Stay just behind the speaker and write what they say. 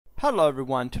Hello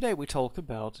everyone, today we talk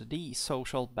about the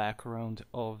social background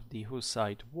of the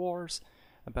Hussite Wars,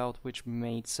 about which we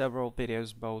made several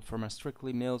videos both from a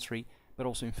strictly military but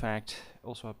also in fact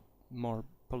also a more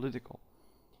political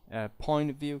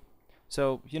point of view.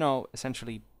 So,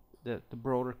 essentially the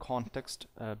broader context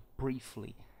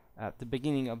briefly. At the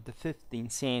beginning of the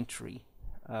 15th century,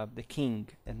 the king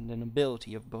and the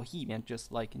nobility of Bohemia,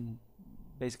 just like in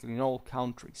basically in all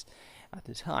countries at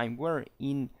the time, were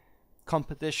in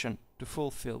competition to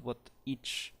fulfill what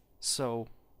each saw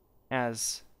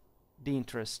as the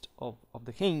interest of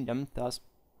the kingdom, thus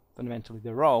fundamentally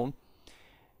their own,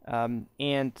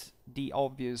 and the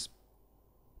obvious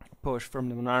push from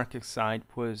the monarchic side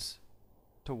was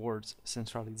towards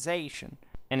centralization.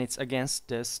 And it's against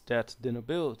this that the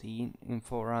nobility in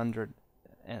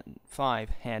 405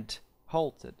 had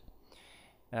halted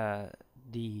the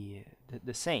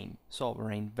same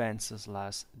sovereign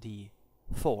Wenceslas the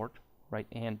Fourth, right,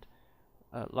 and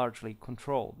largely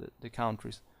control the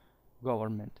country's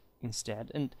government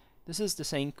instead. And this is the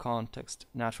same context,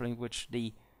 naturally, in which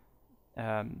the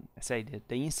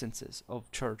instances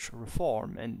of church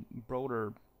reform and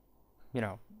broader,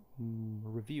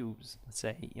 reviews, let's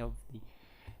say, of the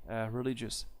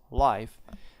religious life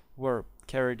were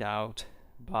carried out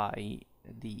by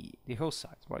the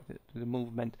Hussites, right? The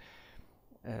movement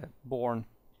born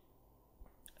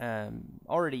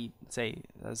already, say,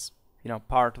 as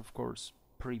part, of course,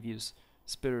 previous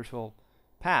spiritual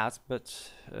paths,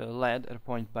 but led at a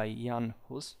point by Jan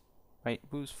Hus, right,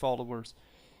 whose followers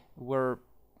were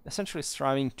essentially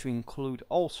striving to include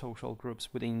all social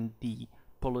groups within the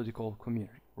political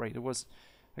community, right? There was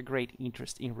a great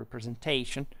interest in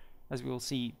representation. As we will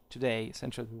see today,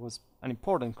 essentially there was an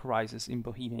important crisis in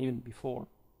Bohemia even before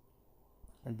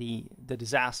the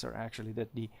disaster, actually,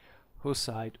 that the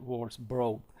Hussite Wars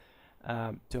brought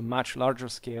to a much larger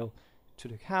scale to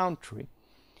the country.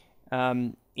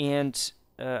 And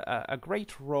a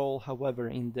great role, however,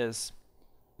 in this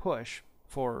push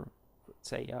for,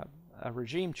 say, a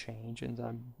regime change and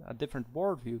a different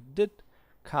worldview did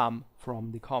come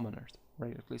from the commoners,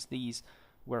 right? At least these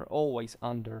were always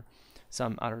under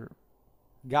some other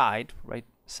guide, right?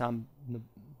 Some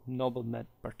noblemen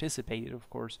participated, of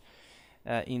course,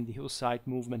 in the Hussite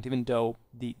movement, even though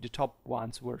the top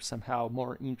ones were somehow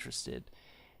more interested,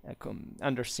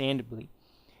 understandably,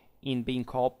 in being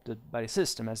co-opted by the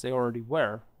system, as they already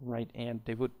were, right? And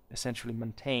they would essentially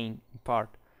maintain, in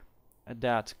part,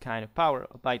 that kind of power,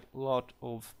 albeit a lot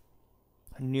of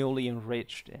newly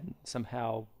enriched and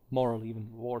somehow morally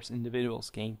even worse individuals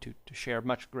came to share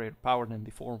much greater power than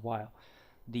before, while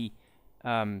the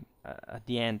at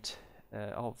the end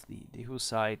of the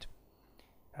Hussite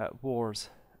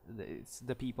wars, it's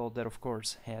the people that, of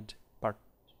course, had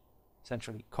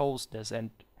essentially caused this and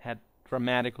had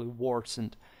dramatically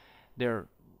worsened their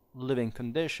living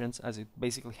conditions, as it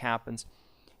basically happens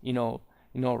in all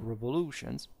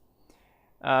revolutions.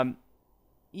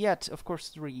 Yet, of course,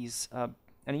 there is an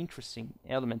interesting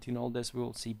element in all this.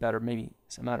 We'll see better maybe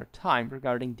some other time,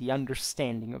 regarding the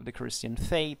understanding of the Christian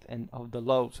faith and of the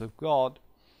laws of God,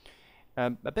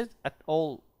 a bit at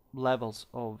all levels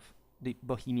of the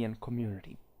Bohemian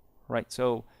community, right?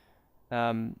 So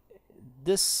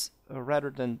this,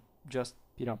 rather than just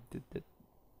the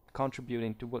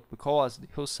contributing to what we call as the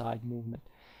Hussite movement,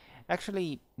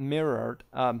 actually mirrored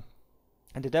the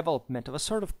development of a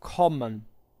sort of common,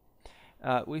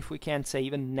 if we can say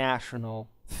even national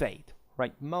faith,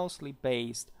 right? Mostly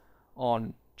based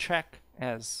on Czech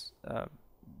as the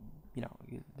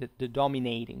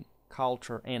dominating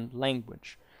culture and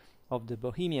language of the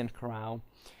Bohemian crown.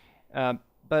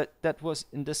 But that was,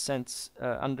 in this sense,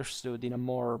 understood in a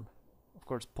more, of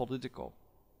course, political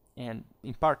and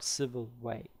in part civil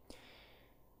way.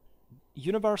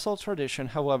 Universal tradition,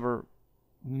 however,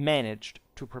 managed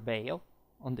to prevail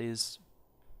on these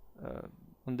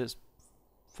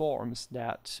forms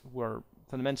that were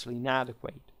fundamentally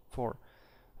inadequate for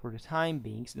the time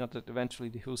being. It's not that eventually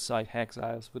the Hussite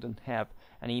exiles wouldn't have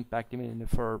an impact even in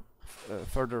the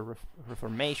further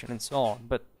reformation and so on,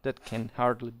 but that can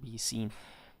hardly be seen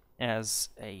as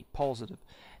a positive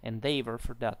endeavor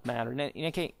for that matter. In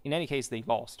any case, they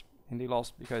lost, and they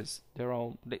lost because their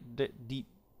own the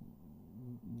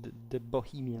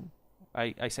Bohemian.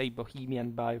 I say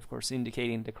Bohemian by, of course,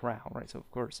 indicating the crown, right? So,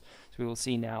 of course, as we will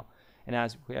see now, and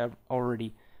as we have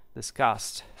already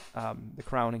discussed, the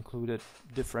crown included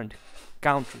different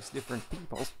countries, different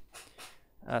peoples,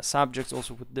 subjects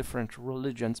also with different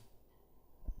religions.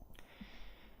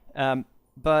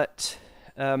 But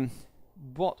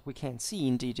what we can see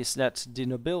indeed is that the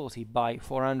nobility by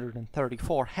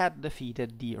 434 had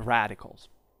defeated the radicals,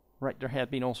 right? There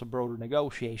had been also broader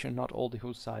negotiation. Not all the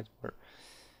Hussites were,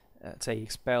 say,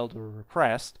 expelled or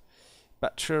repressed,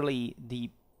 but surely the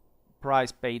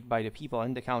price paid by the people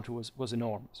in the country was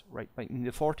enormous, right? Like in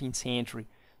the 14th century,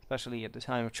 especially at the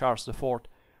time of Charles IV,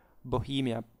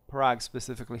 Bohemia, Prague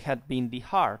specifically, had been the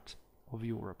heart of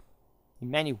Europe in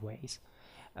many ways,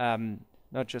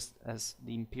 not just as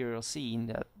the imperial see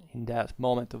in that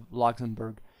moment of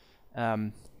Luxembourg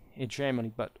in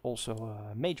Germany, but also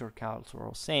a major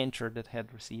cultural center that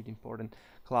had received important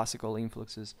classical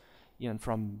influences, even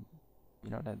from,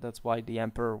 that's why the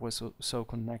emperor was so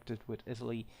connected with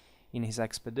Italy in his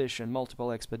expedition,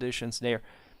 multiple expeditions there.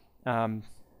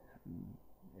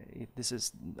 This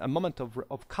is a moment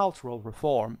of cultural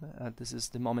reform. This is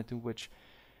the moment in which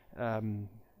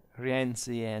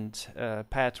Rienzi and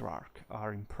Petrarch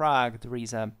are in Prague. There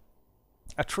is a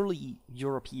truly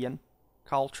European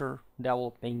culture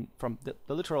developing from the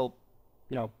literal,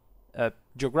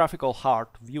 geographical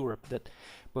heart of Europe that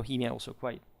Bohemia also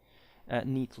quite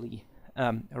neatly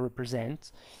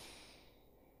represents.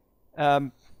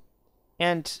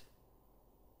 And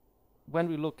when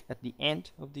we look at the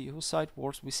end of the Hussite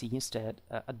Wars, we see instead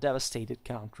a devastated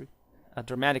country, a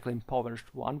dramatically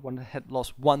impoverished one that had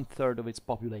lost 1/3 of its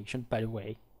population, by the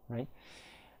way, right?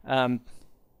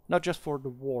 Not just for the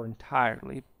war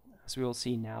entirely, as we will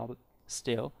see now, but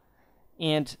still.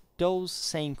 And those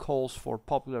same calls for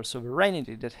popular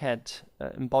sovereignty that had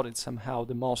embodied somehow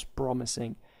the most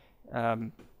promising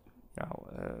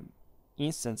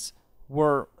instance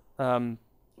were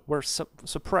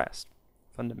suppressed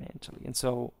fundamentally, and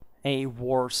so a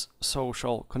worse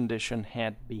social condition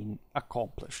had been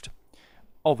accomplished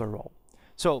overall.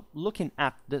 So looking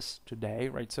at this today,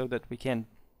 right, so that we can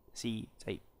see,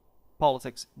 say,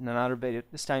 politics in another video,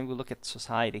 this time we look at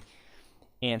society,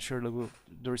 and surely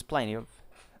there is plenty of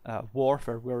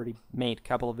warfare. We already made a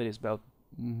couple of videos about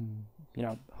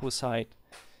Hussite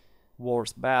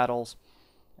wars, battles,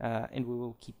 and we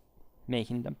will keep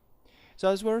making them. So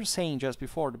as we were saying just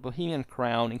before, the Bohemian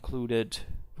crown included,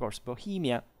 of course,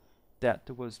 Bohemia, that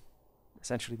was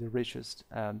essentially the richest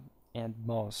and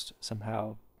most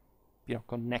somehow,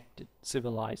 connected,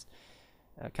 civilized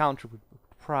country with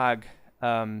Prague,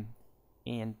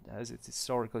 and as it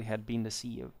historically had been the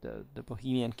seat of the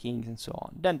Bohemian kings and so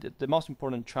on. Then the most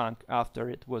important chunk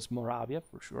after it was Moravia,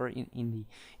 for sure, in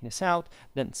the south,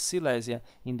 then Silesia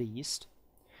in the east,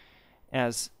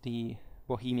 as the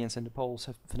Bohemians and the Poles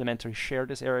have fundamentally shared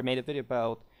this area. I made a video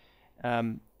about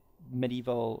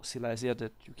medieval Silesia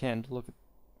that you can look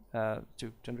at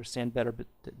to understand better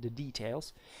the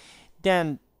details.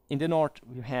 Then in the north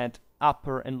you had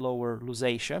Upper and Lower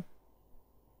Lusatia.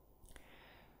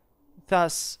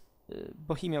 Thus,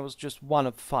 Bohemia was just one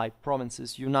of 5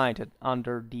 provinces united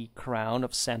under the crown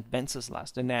of Saint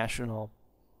Wenceslas, the national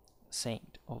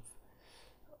saint of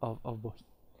Bohemia,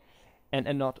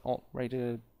 and not all, right.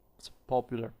 It's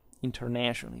popular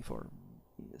internationally, for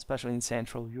especially in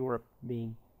Central Europe,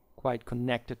 being quite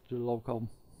connected to the local,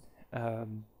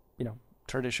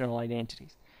 traditional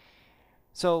identities.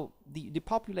 So the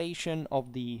population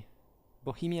of the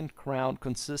Bohemian crown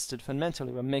consisted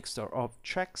fundamentally of a mixture of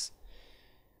Czechs,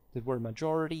 that were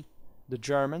majority, the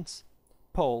Germans,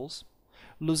 Poles,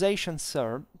 Lusatian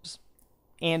Serbs,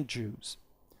 and Jews.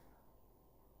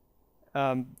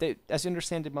 As you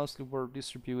understand, they mostly were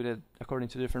distributed according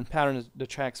to different patterns. The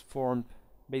Czechs formed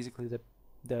basically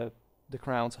the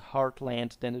crown's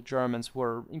heartland. Then the Germans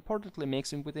were importantly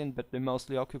mixing within, but they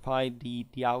mostly occupied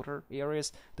the outer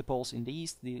areas. The Poles in the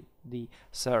east, the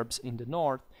Serbs in the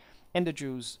north, and the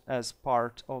Jews as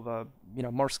part of a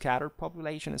more scattered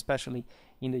population, especially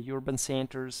in the urban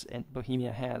centers. And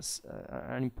Bohemia has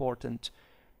an important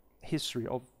history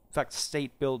of, in fact,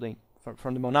 state building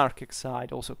from the monarchic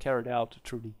side, also carried out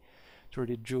through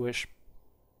the Jewish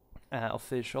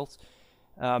officials.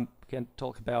 We can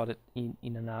talk about it in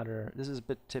another. This is a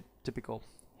bit typical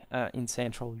in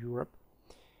Central Europe.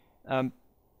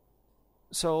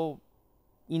 So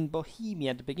in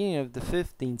Bohemia, at the beginning of the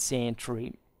 15th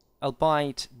century,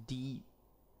 albeit the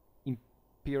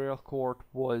imperial court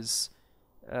was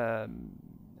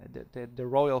the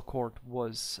royal court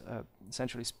was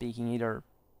essentially speaking either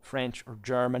French or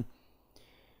German,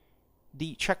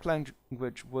 the Czech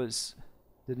language was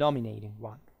the dominating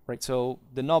one, right? So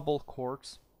the noble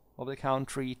courts of the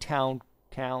country, town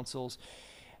councils,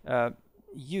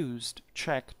 used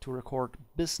Czech to record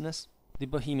business. The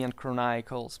Bohemian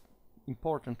chronicles,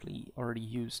 importantly, already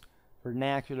used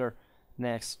vernacular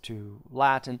next to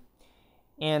Latin.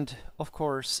 And, of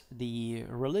course, the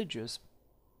religious,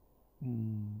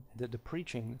 the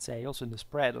preaching, let's say, also in the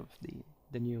spread of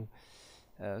the new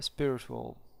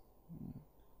spiritual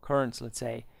currents, let's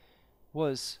say,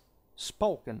 was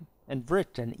spoken and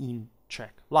written in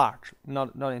Czech, large,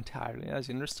 not entirely, as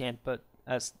you understand, but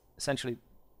as essentially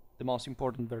the most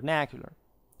important vernacular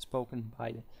spoken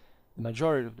by the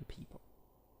majority of the people.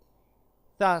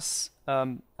 Thus,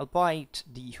 albeit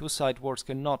the Hussite wars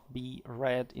cannot be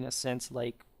read in a sense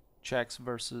like Czechs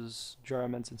versus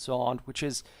Germans and so on, which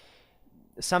is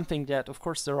something that, of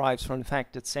course, derives from the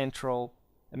fact that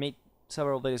I made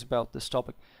several videos about this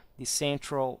topic, the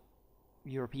Central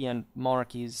European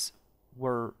monarchies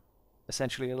were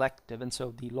essentially elective, and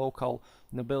so the local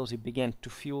nobility began to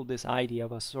fuel this idea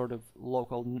of a sort of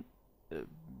local,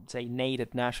 say,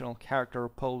 native national character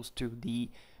opposed to the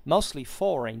mostly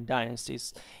foreign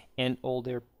dynasties and all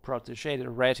their protégés, their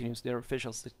retinues, their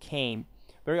officials that came,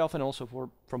 very often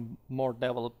also from more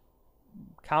developed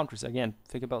countries. Again,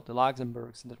 think about the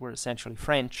Luxembourgs that were essentially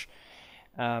French,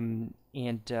 and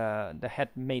that had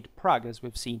made Prague, as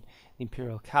we've seen, the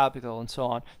imperial capital and so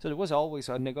on. So there was always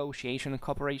a negotiation and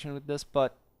cooperation with this,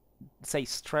 but say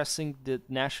stressing the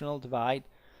national divide,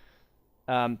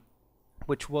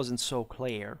 which wasn't so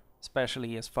clear,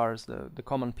 especially as far as the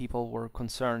common people were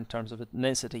concerned in terms of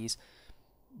ethnicities.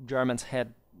 Germans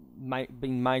had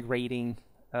been migrating,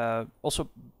 also,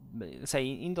 say,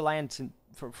 in the lands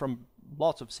from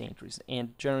lots of centuries,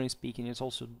 and generally speaking, it's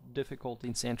also difficult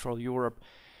in Central Europe,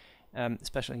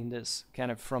 especially in this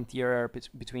kind of frontier area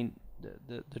between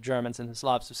the Germans and the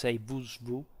Slavs, to say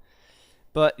vous.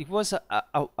 But it was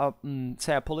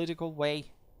say a political way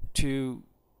to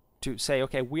say,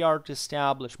 okay, we are the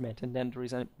establishment, and then there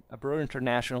is a broader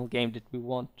international game that we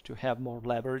want to have more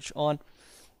leverage on.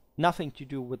 Nothing to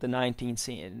do with the 19th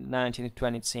and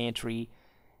 20th century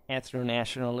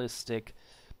ethno-nationalistic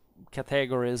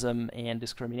categorism and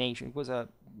discrimination. It was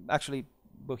actually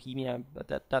Bohemia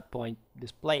at that point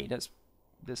displayed as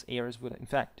these areas would, in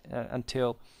fact,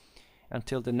 until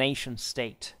the nation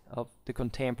state of the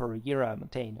contemporary era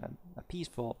maintain a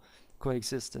peaceful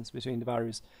coexistence between the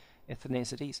various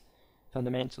ethnicities,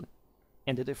 fundamentally,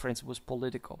 and the difference was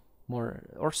political, more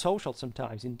or social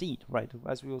sometimes, indeed, right?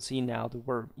 As we will see now, there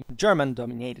were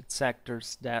German-dominated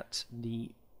sectors that the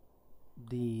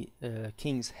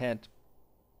kings had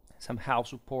somehow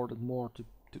supported more to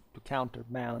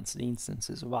counterbalance the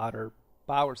instances of other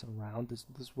powers around. These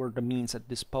were the means at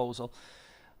disposal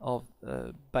of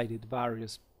by the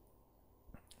various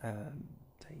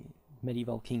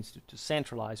medieval kings to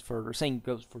centralize further. Same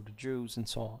goes for the Jews and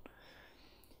so on.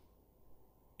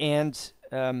 And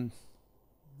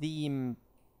the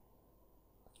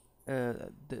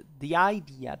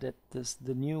idea that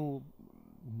the new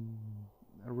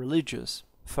religious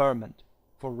ferment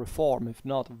for reform, if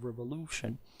not of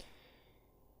revolution,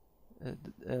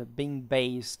 being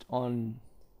based on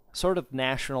sort of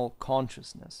national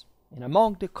consciousness and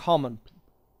among the common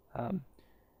people,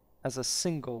 as a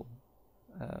single,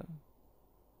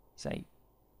 say,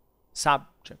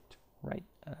 subject, right,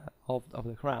 of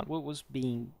the crown, what was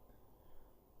being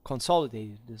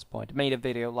consolidated at this point. I made a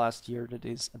video last year that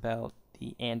is about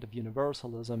the end of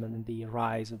universalism and the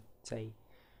rise of, say,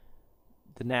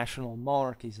 the national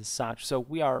monarchies as such. So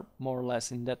we are more or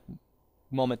less in that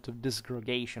moment of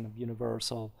disgregation of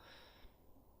universal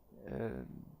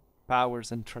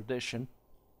powers and tradition.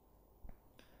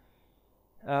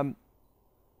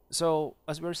 So,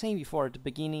 as we were saying before, at the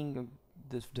beginning of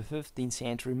the 15th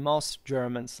century, most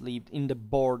Germans lived in the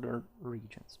border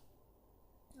regions,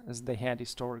 as they had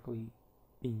historically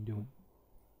been doing.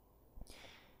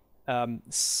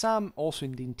 Some also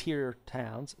in the interior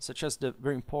towns, such as the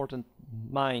very important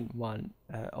mine one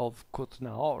of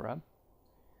Kutna-Hora,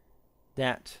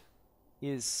 that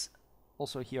is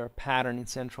also here a pattern in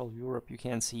Central Europe. You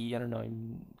can see, I don't know,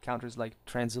 in countries like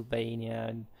Transylvania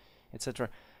and etc.,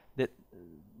 that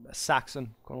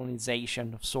Saxon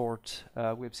colonization of sort.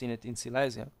 We've seen it in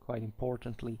Silesia, quite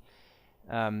importantly,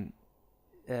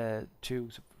 to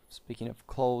speaking of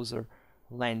closer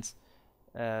lands,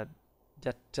 that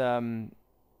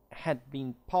had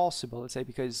been possible, let's say,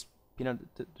 because the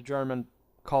German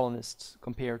colonists,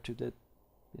 compared to the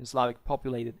Slavic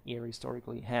populated area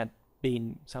historically, had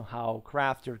been somehow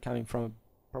craftier, coming from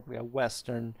probably a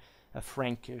Western, a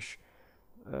Frankish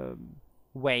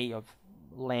way of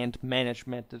land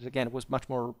management that again was much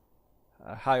more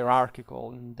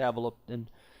hierarchical and developed and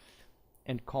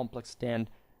complex than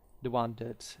the one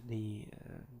that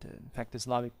in fact the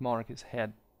Slavic monarchies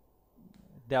had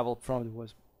developed from. It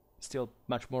was still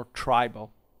much more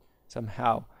tribal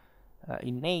somehow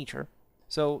in nature.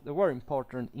 So there were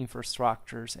important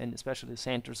infrastructures, and especially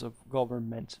centers of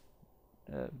government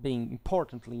being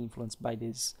importantly influenced by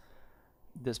these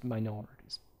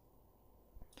minorities.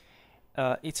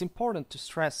 It's important to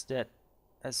stress that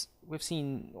as we've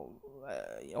seen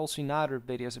also in other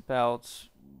videos about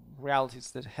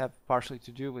realities that have partially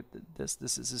to do with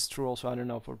this is true also, I don't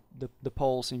know, for the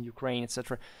Poles in Ukraine,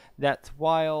 etc., that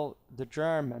while the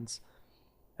Germans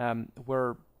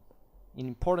were in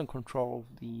important control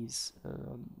of these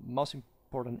most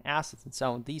important assets in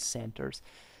some of these centers,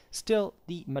 still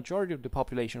the majority of the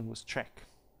population was Czech,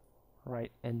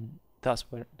 right? And thus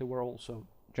they were also,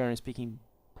 generally speaking,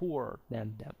 poorer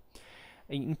than them.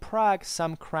 In Prague,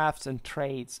 some crafts and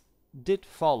trades did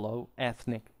follow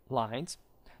ethnic lines.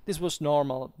 This was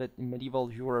normal, but in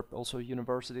medieval Europe, also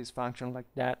universities functioned like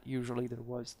that. Usually there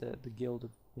was the guild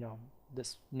of,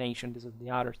 this nation, this of the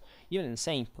others, even in the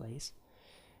same place.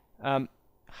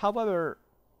 However,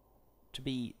 to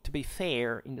be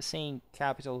fair, in the same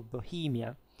capital of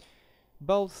Bohemia,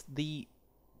 both the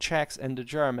Czechs and the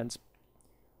Germans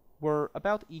were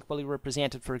about equally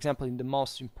represented, for example, in the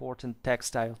most important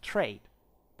textile trade,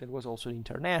 that was also the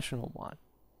international one.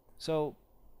 So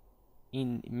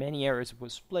in many areas it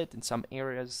was split, in some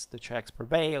areas the Czechs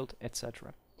prevailed,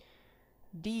 etc.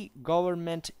 The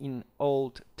government in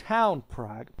Old Town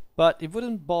Prague, but it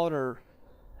wouldn't bother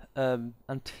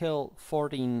until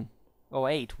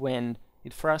 1408, when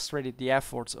it frustrated the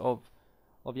efforts of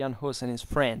Jan Hus and his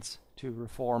friends to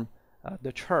reform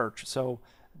the church. So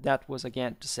that was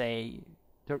again to say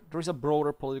there is a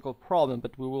broader political problem,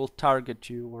 but we will target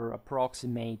you or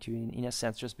approximate you in a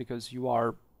sense just because you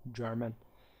are German.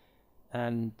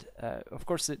 And of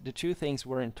course the two things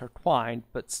were intertwined,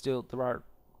 but still there are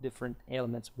different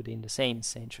elements within the same,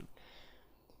 essentially.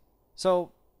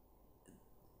 So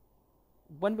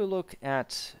when we look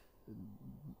at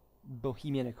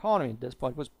Bohemian economy at this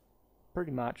point, was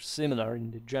pretty much similar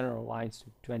in the general lines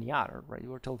to any other, right?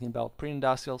 We're talking about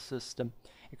pre-industrial system.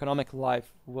 Economic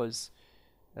life was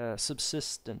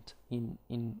subsistent in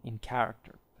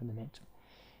character, fundamentally.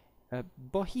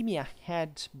 Bohemia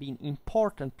had been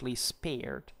importantly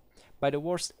spared by the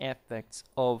worst effects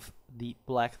of the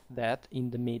Black Death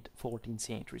in the mid-14th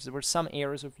centuries. There were some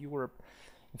areas of Europe,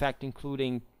 in fact,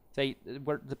 including, say,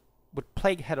 where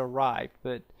plague had arrived,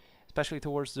 but especially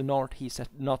towards the northeast had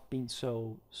not been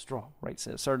so strong, right?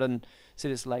 So certain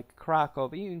cities like Krakow,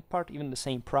 in part even the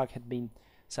same Prague, had been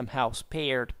somehow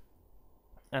spared,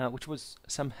 which was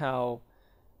somehow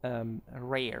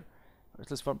rare, or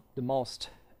at least for the most,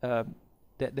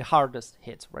 the hardest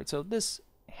hits, right? So this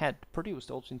had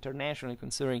produced also internationally,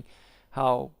 considering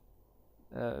how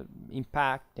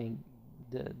impacting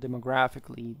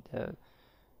demographically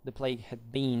the plague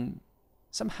had been,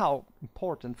 somehow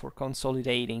important for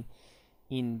consolidating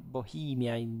in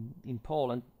Bohemia, in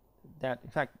Poland, that in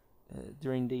fact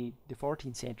during the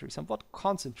 14th century somewhat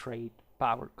consolidate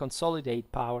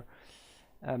power,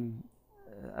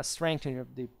 a strengthening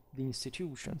of the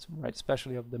institutions, right,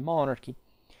 especially of the monarchy.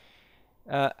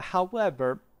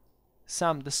 However,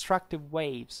 some destructive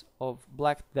waves of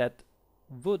Black Death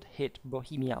would hit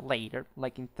Bohemia later,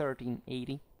 like in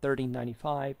 1380,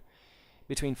 1395,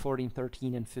 between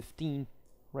 1413 and 15,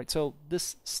 right? So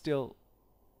this still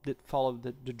did follow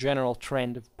the general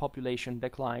trend of population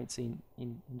declines in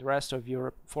the rest of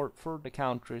Europe for the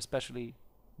country, especially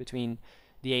between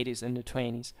the 80s and the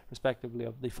 20s, respectively,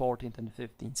 of the 14th and the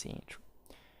 15th century.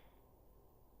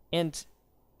 And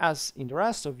as in the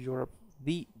rest of Europe,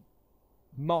 the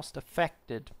most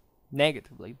affected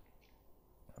negatively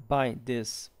by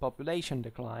this population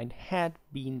decline had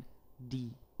been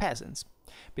the peasants,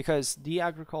 because the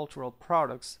agricultural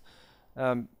products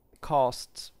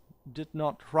costs did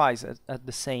not rise at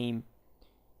the same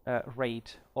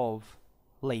rate of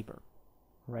labor,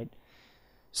 right?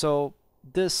 So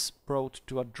this brought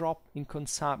to a drop in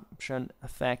consumption,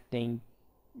 affecting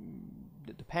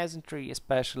the peasantry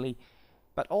especially,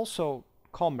 but also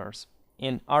commerce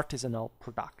and artisanal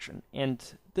production,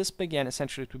 and this began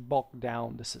essentially to bog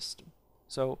down the system.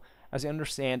 So, as you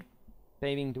understand,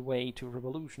 paving the way to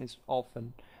revolution is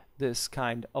often this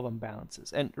kind of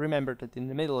imbalances. And remember that in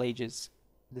the Middle Ages,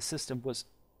 the system was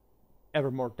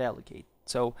ever more delicate.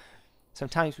 So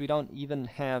sometimes we don't even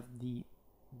have the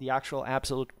actual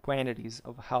absolute quantities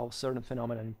of how certain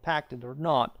phenomena impacted or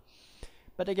not.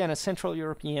 But again, a Central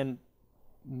European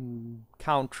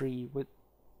country with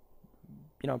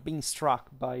being struck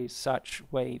by such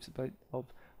waves of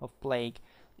plague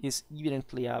is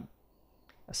evidently a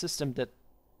system that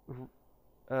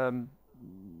on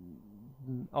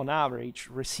average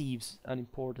receives an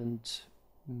important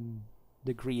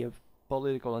degree of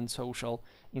political and social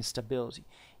instability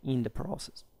in the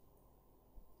process.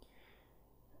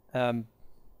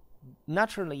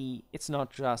 Naturally, it's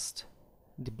not just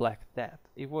the Black Death.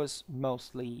 It was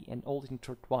mostly and all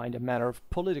intertwined a matter of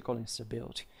political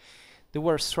instability. there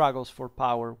were struggles for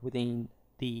power within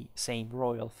the same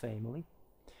royal family,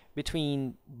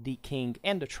 between the king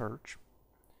and the church,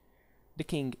 the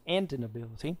king and the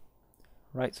nobility,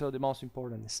 right? So the most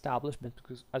important establishment,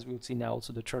 because as we will see now,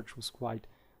 also the church was quite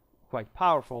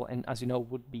powerful, and as you know,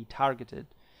 would be targeted,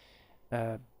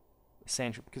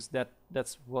 essentially, because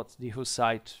that's what the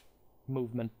Hussite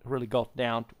movement really got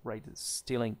down to, right? Is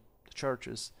stealing the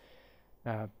church's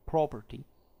property,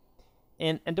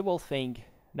 and the whole thing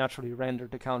naturally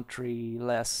rendered the country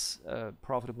less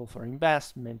profitable for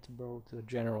investment, brought to a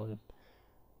general,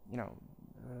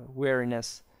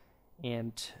 weariness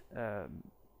and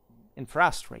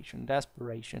frustration,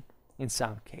 desperation in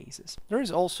some cases. There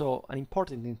is also an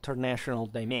important international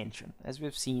dimension. As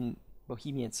we've seen,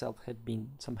 Bohemia itself had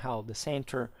been somehow the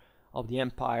center of the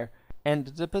empire, and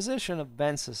the position of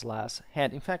Wenceslas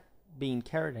had in fact been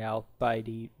carried out by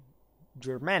the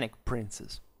Germanic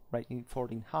princes, right, in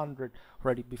 1400,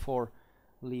 already before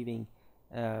leaving,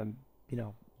 the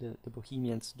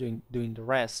Bohemians doing the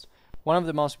rest. One of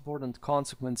the most important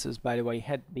consequences, by the way,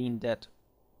 had been that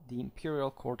the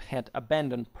imperial court had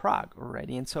abandoned Prague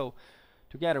already, and so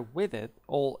together with it,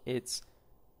 all its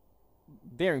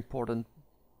very important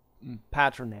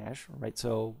patronage, right?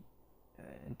 So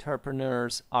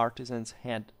entrepreneurs, artisans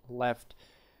had left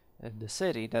the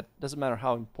city. That doesn't matter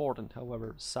how important,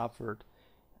 however, suffered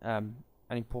an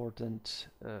important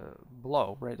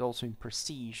blow, right? Also in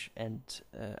prestige, and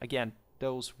again,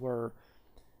 those were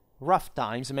rough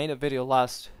times. I made a video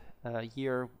last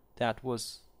year that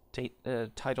was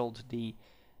titled the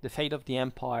Fate of the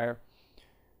Empire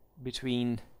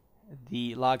between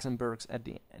the Luxembourgs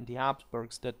and the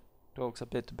Habsburgs, that talks a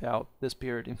bit about this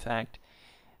period, in fact,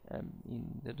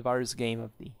 in the various game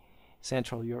of the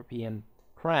Central European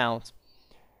crowns.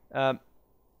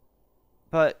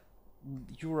 But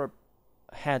Europe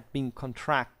had been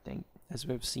contracting, as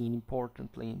we've seen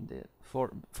importantly in the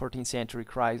 14th century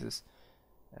crisis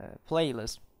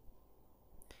playlist,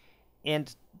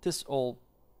 and this all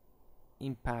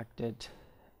impacted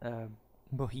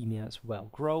Bohemia as well.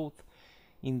 Growth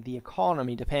in the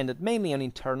economy depended mainly on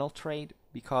internal trade,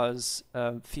 because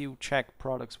few Czech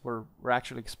products were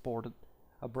actually exported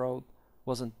abroad.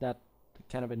 Wasn't that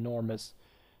kind of enormous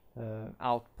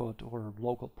output or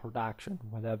local production,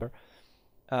 whatever.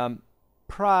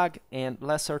 Prague and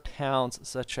lesser towns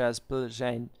such as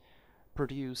Plzeň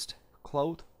produced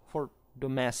clothes for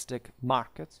domestic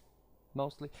markets,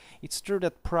 mostly. It's true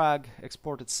that Prague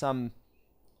exported some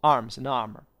arms and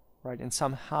armor, right, and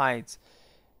some hides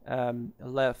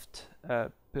left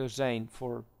Plzeň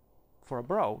for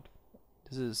abroad.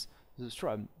 This is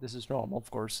true. This is normal.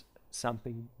 Of course,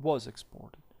 something was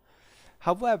exported.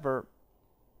 However,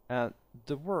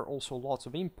 there were also lots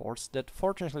of imports that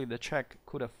fortunately the Czech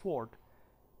could afford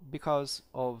because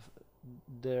of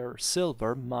their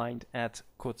silver mined at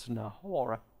Kutná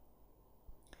Hora.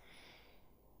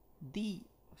 The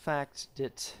fact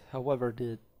that, however,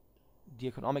 the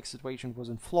economic situation was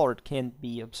in florid can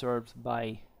be observed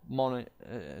by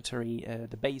monetary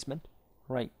debasement,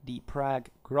 right? The Prague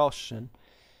groschen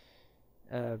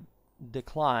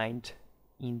declined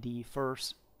in the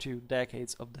first 2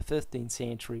 decades of the 15th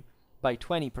century by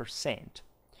 20%.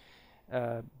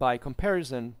 By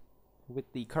comparison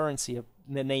with the currency of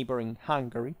the neighboring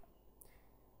Hungary,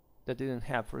 that didn't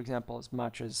have, for example, as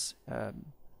much as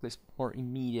this more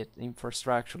immediate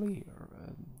infrastructurally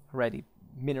ready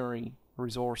mineral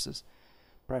resources,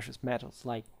 precious metals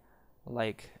like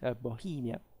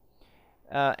Bohemia.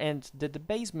 And the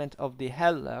debasement of the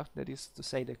hella, that is to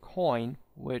say the coin,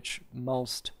 which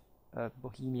most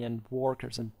Bohemian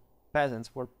workers and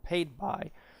peasants were paid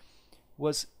by,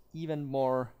 was even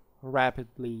more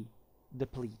rapidly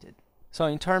depleted. So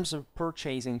in terms of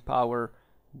purchasing power,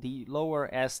 the lower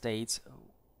estates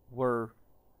were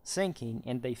sinking,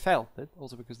 and they felt it,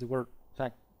 also because they were, in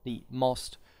fact, the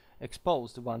most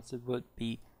exposed, the ones that would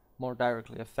be more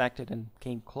directly affected and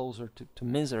came closer to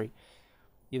misery,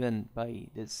 even by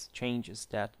these changes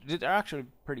that are actually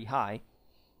pretty high,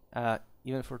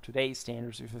 even for today's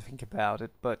standards, if you think about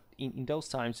it. But in those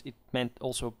times, it meant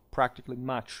also practically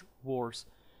much worse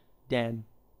than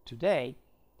today.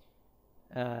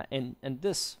 And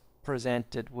this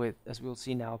presented with, as we'll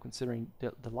see now, considering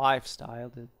the lifestyle,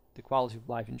 the quality of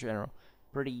life in general,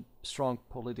 pretty strong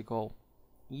political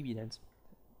evidence,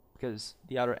 because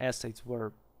the other estates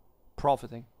were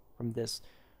profiting from this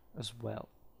as well.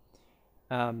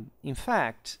 In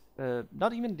fact,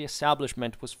 not even the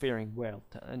establishment was faring well,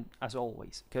 and as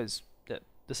always, because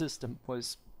the system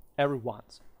was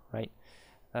everyone's, right?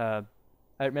 I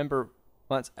remember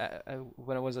once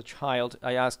when I was a child,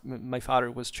 I asked my father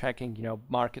was checking,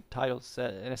 market titles,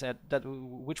 and I said that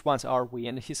which ones are we?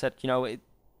 And he said,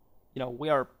 we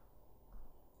are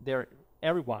there,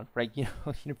 everyone, right?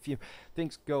 If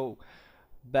things go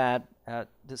bad,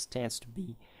 this tends to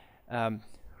be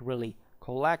really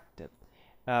collective.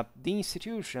 The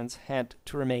institutions had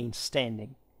to remain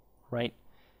standing, right?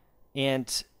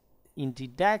 And in the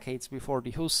decades before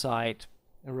the Hussite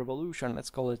revolution, let's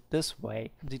call it this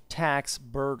way, the tax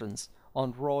burdens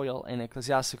on royal and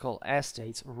ecclesiastical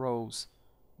estates rose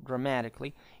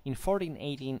dramatically. In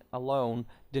 1418 alone,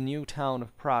 the new town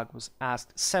of Prague was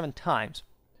asked 7 times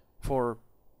for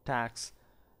tax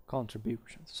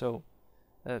contributions. So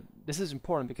this is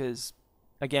important because,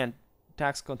 again,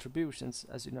 tax contributions,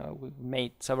 as you know, we've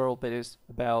made several videos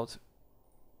about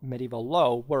medieval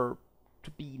law, were to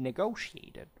be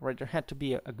negotiated, right? There had to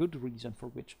be a good reason for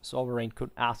which a sovereign could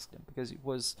ask them, because it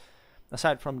was,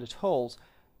 aside from the tolls,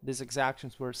 these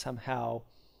exactions were somehow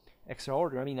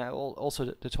extraordinary. I mean, also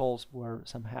the tolls were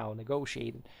somehow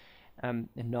negotiated and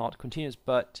not continuous,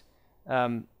 but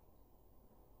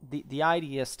the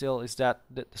idea still is that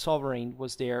the sovereign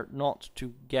was there not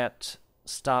to get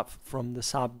stuff from the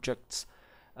subjects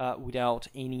without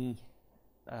any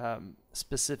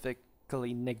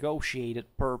specifically negotiated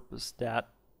purpose that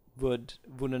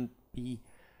wouldn't be, in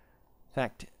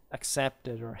fact,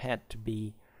 accepted or had to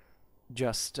be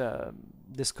just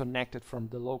disconnected from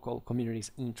the local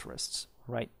community's interests,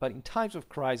 right? But in times of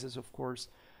crisis, of course,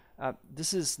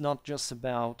 this is not just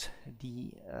about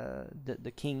the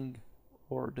king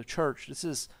or the church. This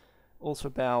is also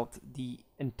about the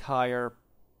entire,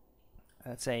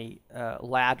 let's say,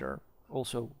 ladder.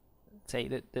 Also, say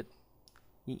that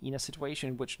in a situation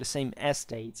in which the same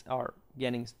estates are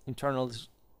getting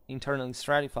internally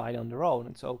stratified on their own,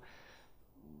 and so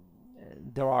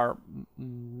there are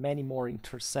many more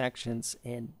intersections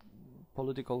and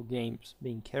political games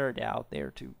being carried out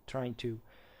there to trying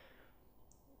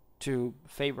to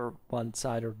favor one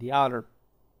side or the other.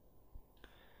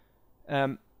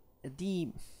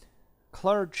 The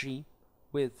clergy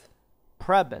with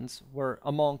prebends were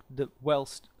among the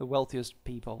wealthiest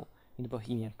people in the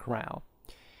Bohemian crown,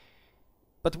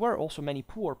 but there were also many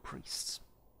poor priests.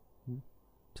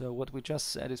 So what we just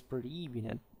said is pretty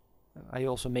evident. I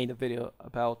also made a video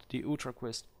about the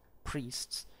Utraquist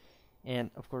priests,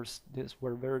 and of course these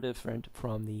were very different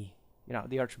from the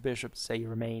archbishops. They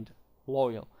remained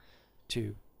loyal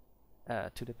to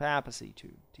the papacy,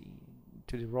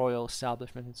 to the royal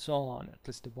establishment, and so on. At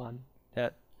least the one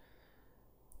that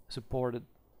supported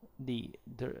the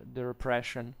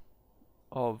repression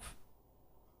of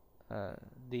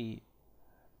the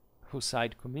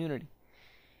Hussite community.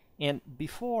 And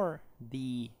before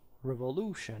the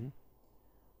revolution,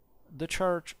 the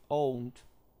church owned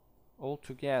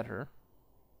altogether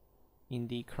in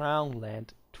the crown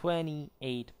land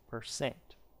 28%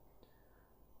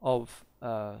 of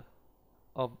the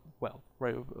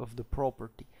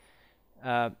property,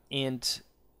 and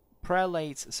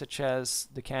prelates such as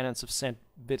the canons of St.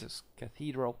 Vitus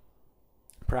Cathedral,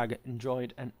 Prague,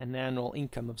 enjoyed an annual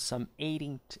income of some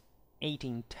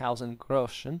 18,000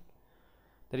 groschen,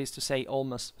 that is to say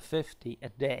almost 50 a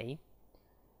day,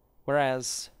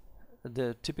 whereas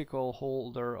the typical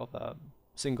holder of a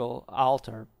single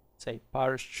altar, say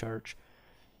parish church,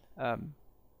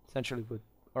 essentially would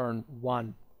earn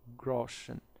 1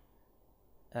 groschen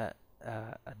a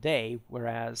day,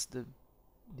 whereas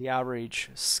the average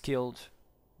skilled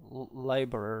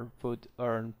laborer would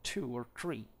earn 2 or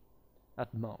 3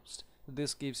 at most.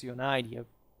 This gives you an idea of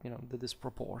the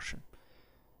disproportion.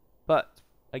 But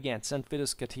again, St.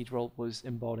 Vitus Cathedral was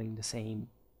embodying the same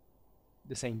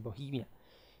Bohemia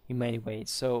in many ways.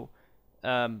 So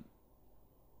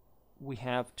we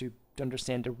have to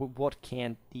understand what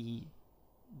can the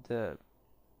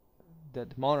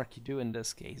monarchy do in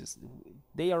this case.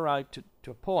 They arrived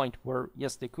to a point where,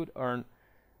 yes, they could earn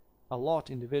a lot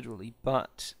individually,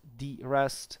 but the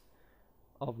rest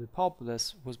of the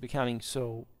populace was becoming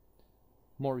so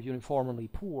more uniformly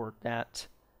poor that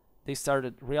they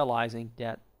started realizing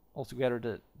that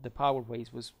altogether the power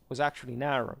base was actually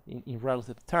narrow in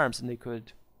relative terms, and they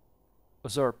could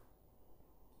usurp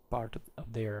part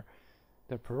of their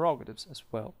prerogatives as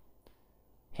well.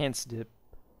 Hence the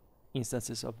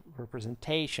instances of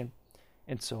representation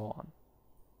and so on.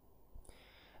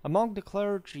 Among the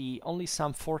clergy, only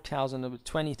some 4,000 of the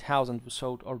 20,000 who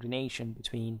sought ordination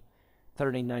between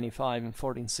 1395 and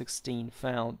 1416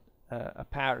 found a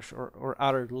parish or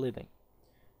other living.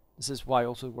 This is why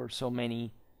also there were so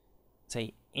many,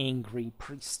 say, angry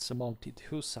priests among the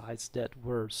Hussites that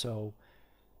were so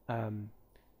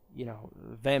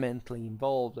vehemently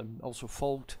involved and also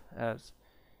fought as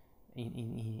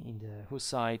in the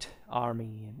Hussite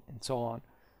army and so on,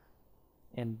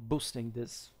 and boosting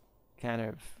this kind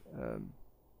of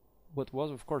what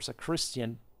was of course a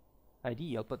Christian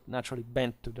ideal, but naturally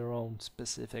bent to their own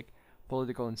specific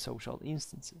political and social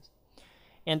instances.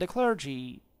 And the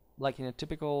clergy, like in a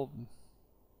typical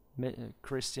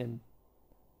Christian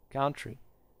country,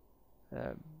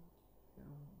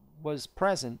 was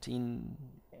present in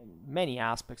many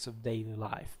aspects of daily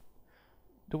life.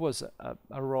 There was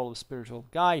a role of spiritual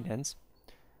guidance,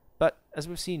 but as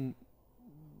we've seen,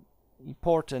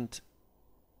 important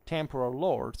temporal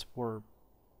lords were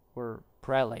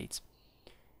prelates.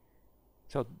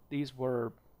 So these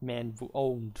were men who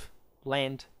owned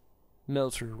land,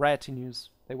 military retinues.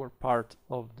 They were part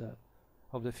of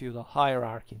the feudal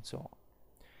hierarchy and so on.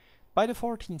 By the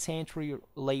 14th century,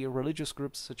 lay religious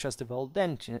groups such as the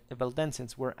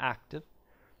Waldensians were active,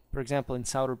 for example in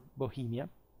southern Bohemia,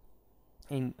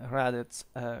 in Hradec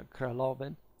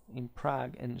Králové, in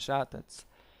Prague and Žatec,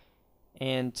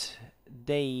 and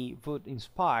they would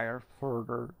inspire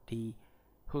further the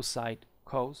Hussite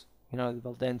cause. The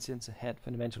Waldensians had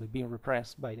fundamentally been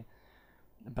repressed by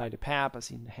the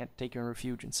papacy and had taken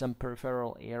refuge in some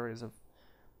peripheral areas of,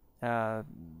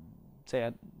 say,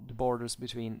 at the borders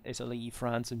between Italy,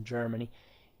 France, and Germany.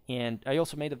 And I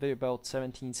also made a video about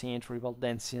 17th century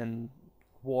Waldensian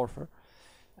warfare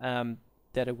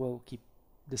that I will keep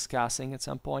discussing at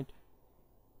some point.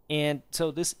 And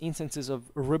so this instances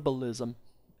of rebellism,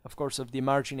 of course, of the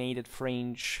marginated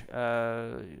fringe,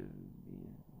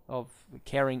 of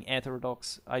carrying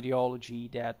heterodox ideology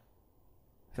that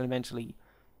fundamentally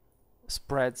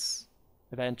spreads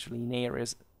eventually in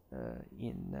areas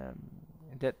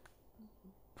that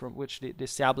from which the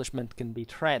establishment can be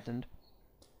threatened,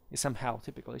 is somehow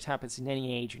typical. It happens in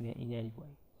any age, in any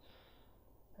way.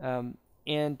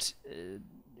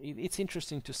 It's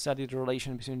interesting to study the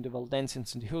relation between the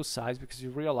Waldensians and the Hussites, because you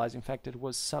realize, in fact, it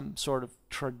was some sort of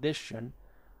tradition,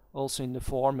 also in the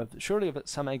form of, surely of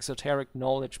some exoteric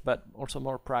knowledge, but also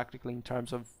more practically in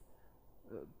terms of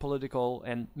political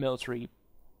and military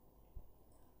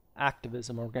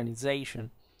activism,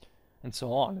 organization, and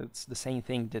so on. It's the same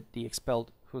thing that the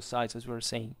expelled Hussites, as we were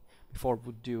saying before,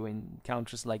 would do in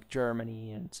countries like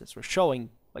Germany, and etc., showing,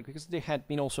 like, because they had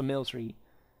been also military,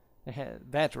 they had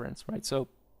veterans, right? So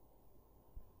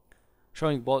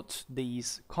showing what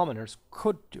these commoners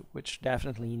could do, which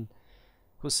definitely in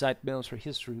Hussite military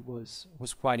history was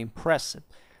quite impressive.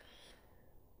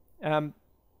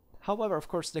 However, of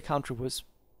course, the country was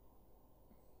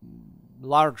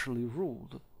largely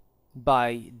ruled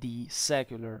by the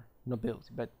secular nobility,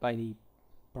 but by the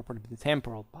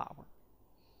temporal power.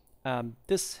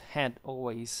 This had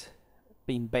always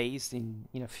been based in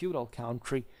a feudal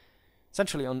country,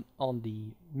 essentially on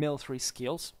the military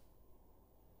skills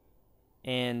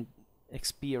and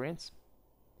experience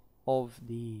of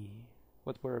the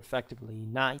what were effectively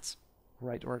knights,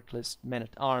 right, or at least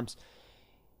men-at-arms.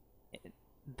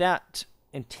 That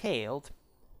entailed,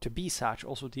 to be such,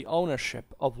 also the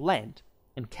ownership of land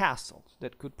and castles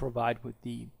that could provide with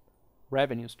the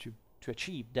revenues to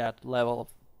achieve that level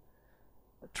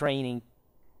of training,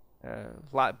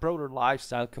 broader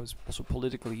lifestyle, because also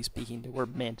politically speaking, they were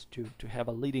meant to have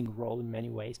a leading role in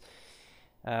many ways,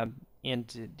 and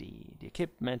the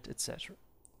equipment, etc.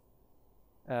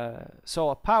 So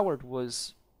a power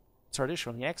was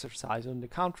traditionally exercised on the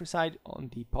countryside, on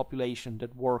the population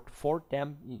that worked for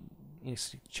them in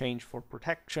exchange for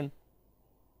protection,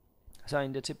 so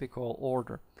in the typical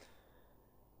order.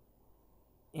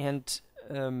 And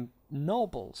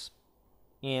nobles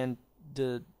and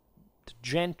the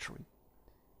gentry,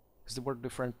 because there were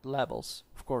different levels,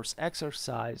 of course,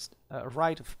 exercised a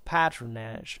right of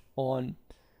patronage on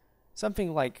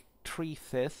something like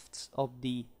 3/5 of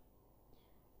the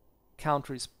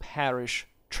country's parish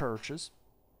churches.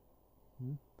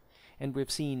 And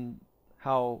we've seen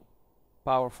how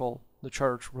powerful the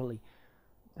church really,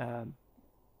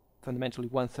 fundamentally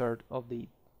 1/3 of the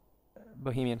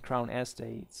Bohemian crown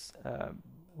estates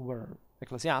were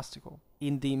ecclesiastical.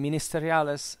 In the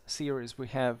Ministeriales series we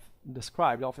have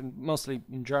described, often mostly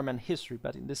in German history,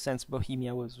 but in this sense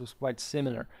Bohemia was quite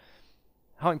similar,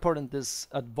 how important this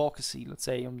advocacy, let's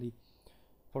say,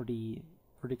 for the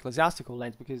ecclesiastical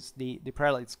lands, because the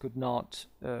prelates could not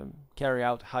carry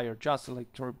out higher justice,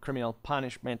 like criminal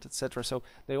punishment, etc. So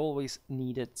they always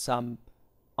needed some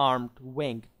armed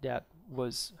wing that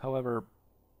was, however,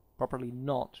 properly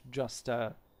not just,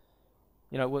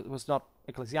 was not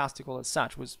ecclesiastical as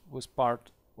such, was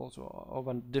part also of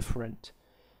a different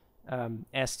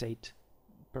estate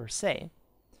per se.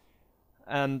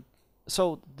 And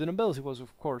So the nobility was,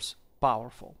 of course,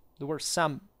 powerful. There were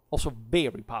some also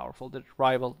very powerful that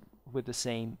rivaled with the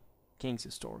same kings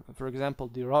historically. For example,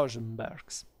 the Rosenberg,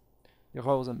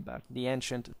 the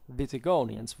ancient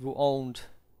Witigonians who owned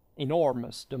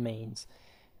enormous domains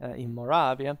in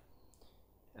Moravia.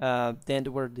 Then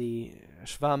there were the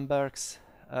Schwambergs.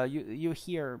 You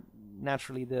hear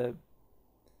naturally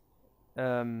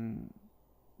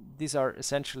these are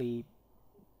essentially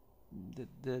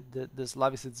the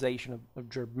Slavicization of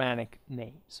Germanic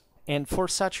names. And for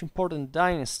such important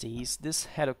dynasties, this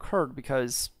had occurred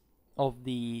because of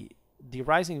the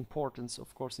rising importance,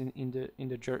 of course, in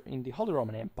the Holy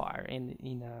Roman Empire and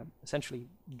in essentially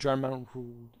German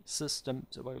ruled system.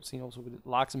 So I've seen also with the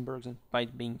Luxembourgs, and by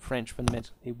being French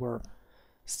fundamentally, they were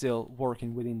still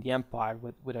working within the empire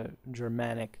with a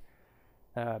Germanic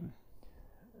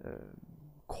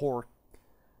court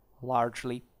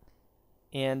largely,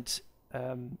 and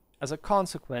as a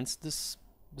consequence, this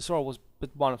role was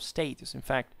but one of status. In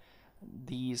fact,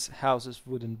 these houses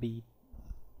wouldn't be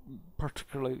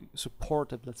particularly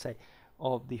supportive, let's say,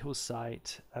 of the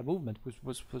Hussite movement, which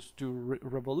was too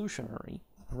revolutionary,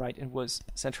 right, and was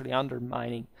essentially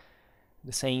undermining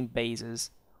the same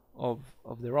basis of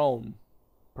their own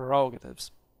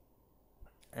prerogatives.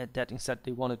 That instead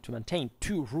they wanted to maintain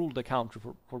to rule the country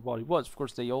for what it was. Of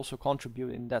course, they also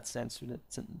contributed in that sense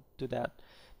to that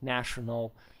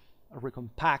national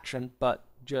recompaction, but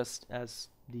just as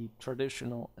the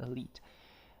traditional elite.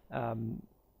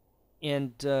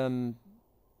 And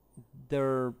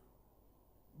there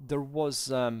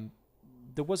was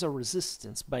a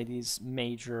resistance by these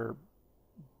major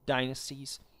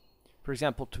dynasties, for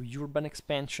example, to urban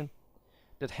expansion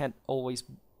that had always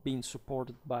been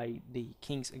supported by the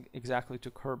kings exactly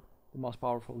to curb the most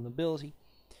powerful nobility.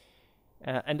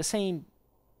 And the same,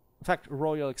 in fact,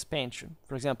 royal expansion,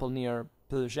 for example, near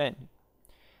Pellegeni.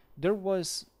 There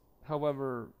was,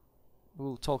 however,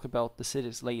 we'll talk about the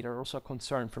cities later, also a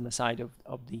concern from the side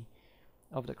of the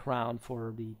crown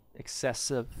for the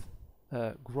excessive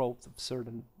growth of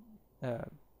certain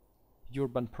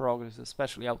urban prerogatives,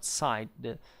 especially outside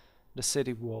the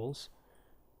city walls.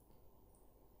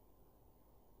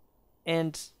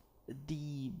 And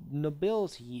the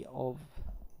nobility of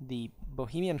the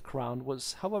Bohemian crown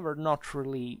was, however, not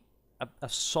really a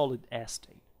solid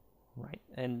estate, right?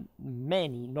 And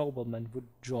many noblemen would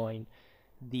join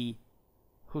the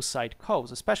Hussite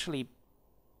cause, especially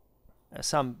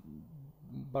some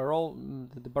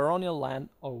the baronial land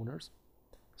owners.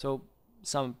 So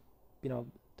some,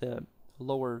 the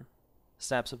lower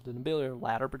steps of the nobiliary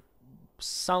ladder, but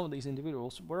some of these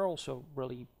individuals were also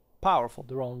really powerful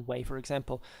their own way. For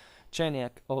example,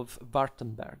 Cheniak of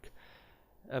Wartenberg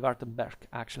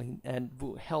actually, and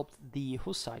who helped the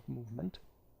Hussite movement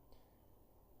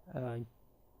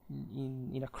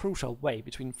in a crucial way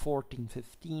between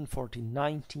 1415,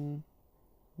 1419,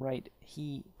 right?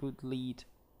 He would lead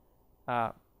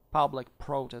a public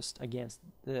protest against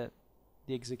the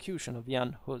execution of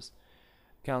Jan Hus,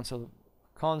 Council of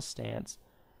Constance,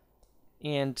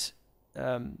 and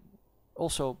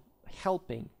also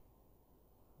helping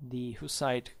the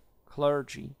Hussite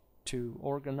clergy to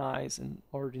organize and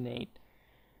ordinate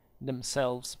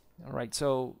themselves. All right,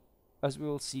 so as we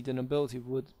will see, the nobility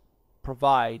would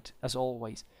provide, as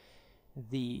always,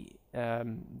 the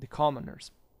commoners.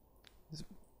 This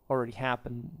already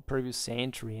happened in previous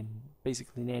century and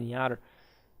basically in any other,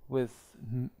 with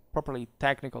properly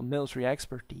technical military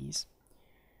expertise.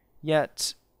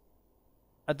 Yet,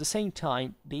 at the same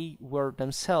time, they were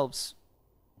themselves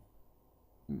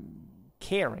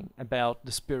caring about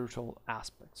the spiritual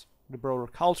aspects, the broader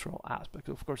cultural aspect.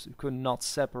 Of course, you could not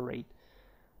separate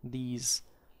these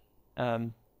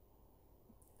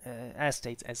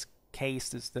estates as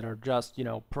castes that are just,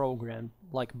 programmed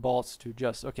like bots to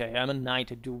just, okay, I'm a knight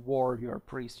to do war, you're a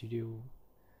priest to do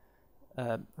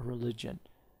religion.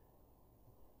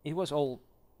 It was all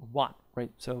one,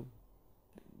 right? So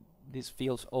these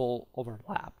fields all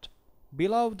overlapped.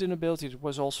 Below the nobility, there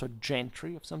was also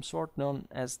gentry of some sort, known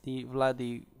as the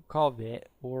Vladikove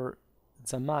or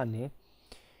Zamani.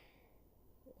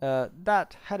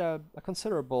 That had a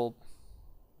considerable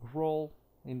role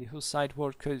in the Hussite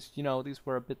world because, these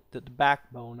were a bit the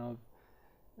backbone of,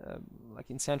 like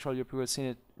in Central Europe, we have seen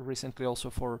it recently also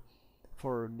for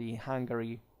the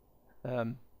Hungary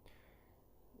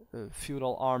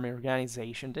feudal army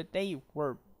organization, that they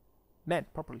were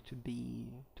meant properly to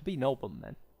be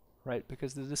noblemen, right?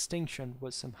 Because the distinction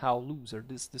was somehow looser.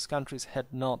 These countries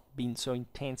had not been so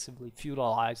intensively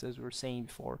feudalized as we were saying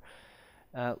before,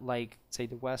 like say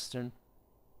the Western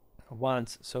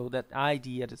ones. So that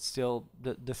idea that still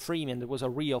the freeman, there was a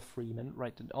real freeman,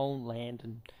 right, that owned land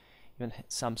and even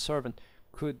some servant,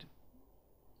 could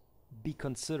be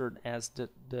considered as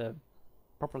the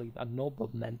properly a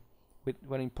nobleman with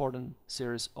an important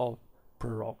series of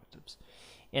prerogatives.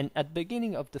 And at the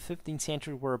beginning of the 15th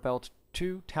century were about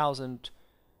 2,000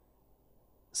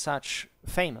 such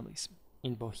families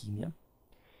in Bohemia.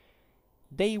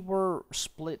 They were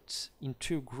split in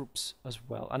two groups as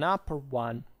well. An upper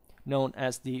one known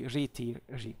as the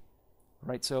rytiri,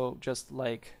 right? So just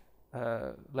like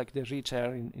the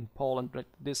Ritter in Poland, but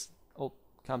this all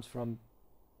comes from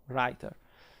Reiter.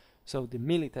 So the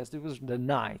militaries, it was the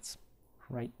knights,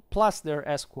 right? Plus their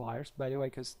esquires, by the way,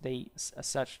 because they,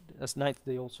 as knights,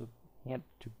 they also had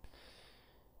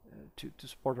to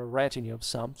support a retinue of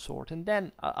some sort. And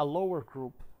then a lower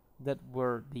group that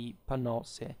were the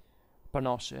Panosse,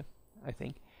 I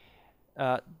think.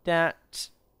 That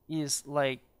is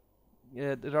like,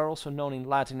 that are also known in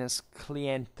Latin as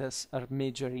clientes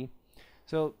armigeri.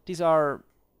 So these are,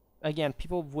 again,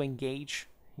 people who engage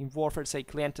in warfare. Say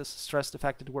clientes stress the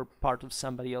fact that they were part of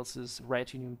somebody else's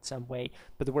retinue in some way,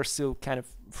 but they were still kind of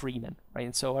freemen, right?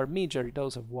 And so armigeri,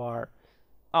 those who are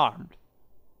armed,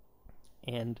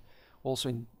 and also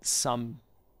in some,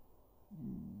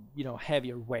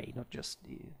 heavier way, not just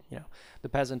the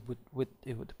peasant with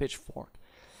the pitchfork.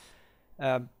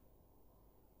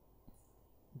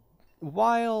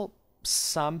 While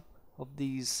some of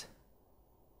these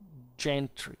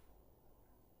gentry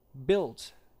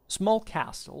built small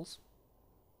castles,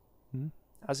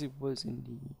 as it was in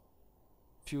the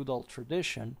feudal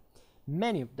tradition,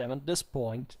 many of them at this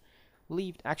point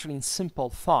lived actually in simple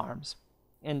farms,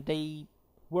 and they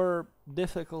were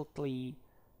difficultly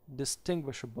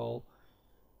distinguishable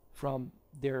from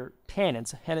their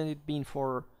tenants, hadn't it been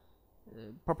for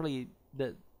properly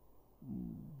the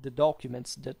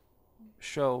documents that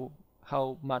show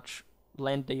how much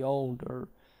land they owned, or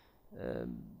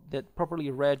that properly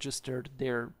registered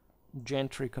their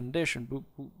gentry condition.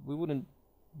 We wouldn't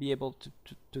be able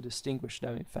to distinguish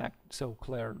them, in fact, so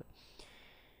clearly.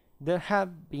 There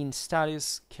have been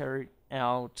studies carried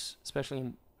out, especially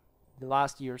in the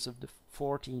last years of the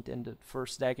 14th and the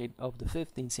first decade of the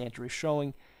 15th century,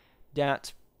 showing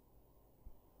that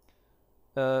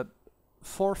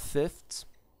 4/5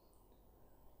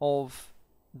 of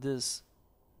this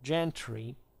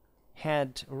gentry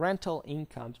had rental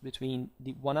incomes between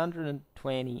the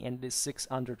 120 and the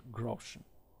 600 groschen.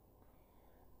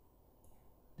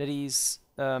 That is,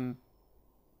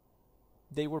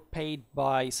 they were paid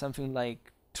by something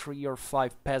like 3 or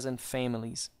 5 peasant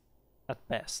families at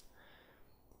best.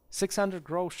 600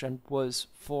 groschen was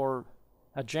for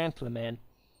a gentleman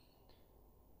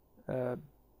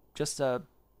just a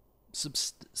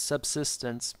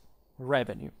subsistence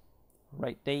revenue,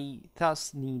 right? They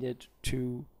thus needed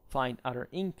to find other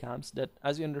incomes that,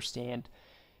 as you understand,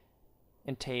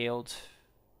 entailed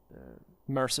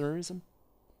mercenarism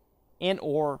and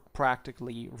or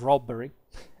practically robbery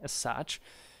as such,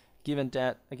 given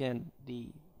that, again, the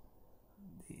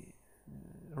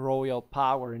royal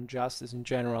power and justice in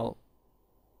general,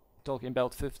 talking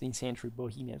about 15th century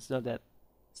Bohemia, it's not that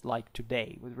it's like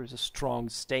today, where there is a strong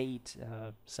state,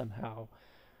 somehow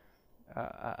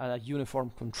a uniform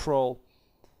control.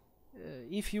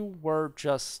 If you were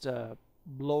just a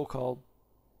local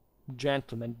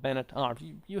gentleman, man-at-arms,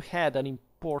 you had an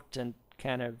important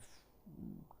kind of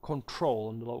control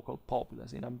on the local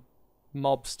populace in a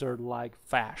mobster-like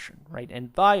fashion, right?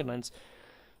 And violence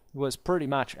was pretty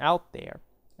much out there,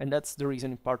 and that's the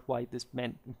reason in part why this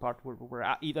men in part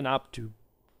were even up to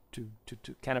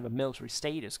kind of a military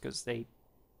status, because they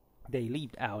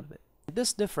lived out of it.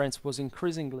 This difference was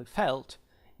increasingly felt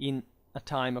in a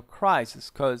time of crisis,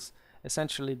 because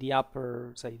essentially the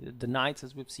upper, say, the knights,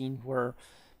 as we've seen, were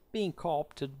being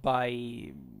co-opted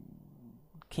by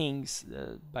kings,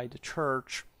 by the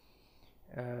church,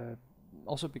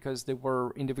 also because they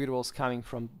were individuals coming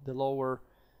from the lower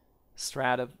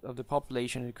strata of the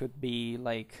population. It could be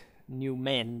like new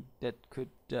men that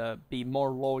could be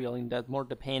more loyal, in that more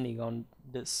depending on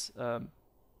this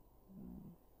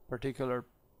particular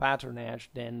patronage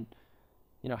than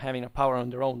having a power on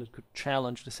their own that could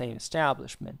challenge the same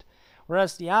establishment.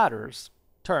 Whereas the others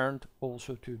turned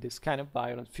also to this kind of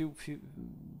violence,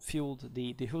 fueled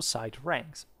the Hussite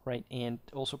ranks, right, and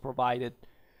also provided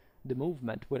the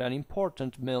movement with an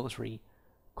important military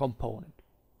component.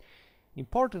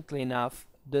 Importantly enough,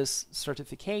 this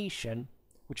stratification,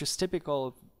 which is typical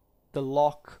of the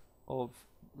lock of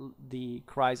the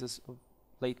crisis of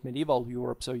late medieval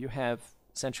Europe, so you have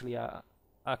essentially a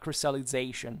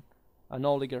crystallization, an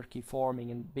oligarchy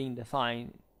forming and being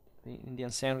defined in the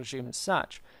ancien regime as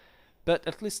such, but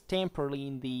at least temporarily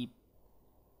in the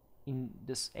in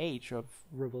this age of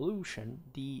revolution,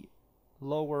 the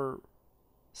lower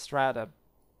strata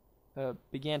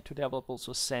began to develop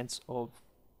also a sense of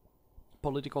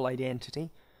political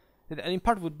identity, and in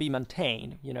part would be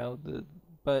maintained,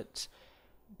 but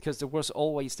because there was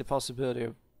always the possibility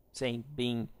of, say,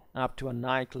 being up to a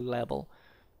knightly level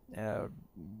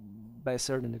by a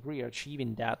certain degree, or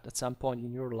achieving that at some point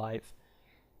in your life.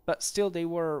 But still, they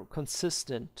were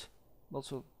consistent,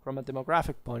 also from a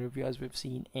demographic point of view, as we've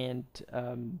seen, and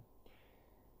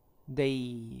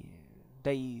they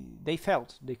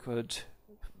felt they could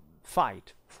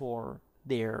fight for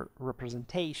their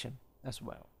representation as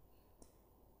well.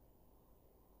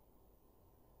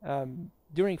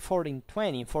 During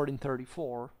 1420 and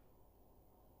 1434,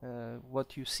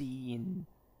 what you see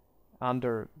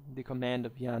under the command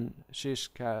of Jan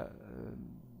Žižka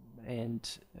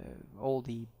and all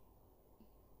the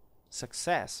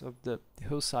success of the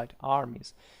Hussite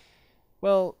armies,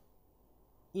 well,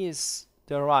 is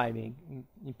deriving in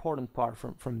important part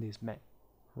from these men,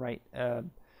 right?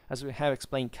 As we have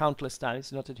explained countless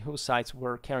times, not that the Hussites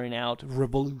were carrying out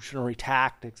revolutionary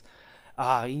tactics,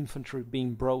 infantry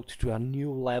being brought to a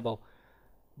new level.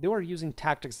 They were using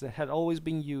tactics that had always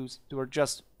been used. They were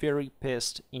just very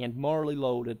pissed and morally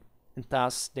loaded, and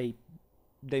thus they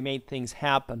made things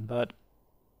happen. But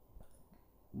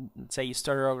say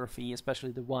historiography,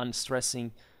 especially the one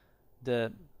stressing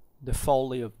the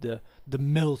folly of the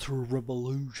military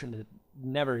revolution that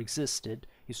never existed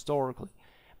historically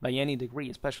by any degree,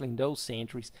 especially in those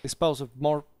centuries, dispose of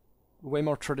way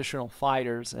more traditional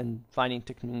fighters and fighting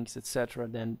techniques, etc.,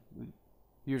 than we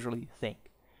usually think.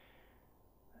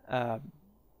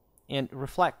 And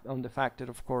reflect on the fact that,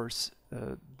 of course,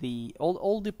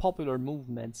 all the popular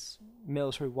movements,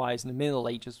 military-wise, in the Middle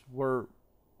Ages were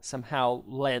somehow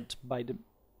led by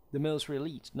the military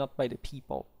elite, not by the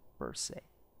people per se,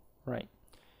 right?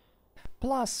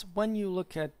 Plus, when you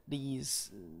look at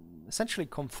these essentially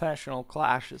confessional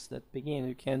clashes that begin,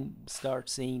 you can start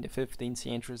seeing the 15th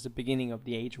century as the beginning of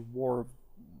the age of war,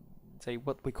 say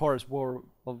what we call as war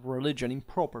of religion,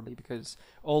 improperly, because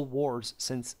all wars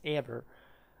since ever,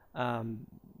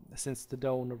 since the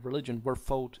dawn of religion, were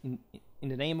fought in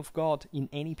the name of God, in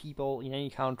any people, in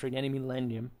any country, in any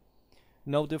millennium.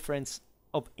 No difference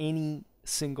of any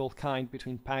single kind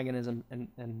between paganism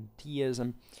and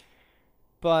theism.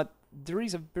 But there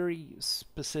is a very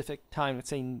specific time, let's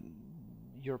say in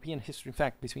European history, in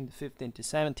fact, between the 15th to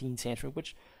 17th century,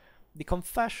 which the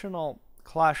confessional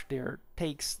clash there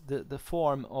takes the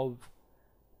form of,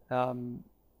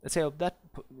 let's say, of that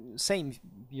same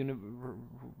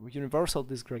universal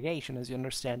disgregation, as you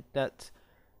understand, that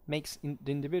makes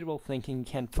the individual thinking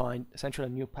can find essentially a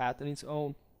new path on its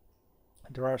own.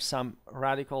 There are some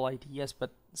radical ideas,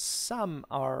 but some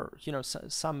are,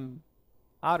 some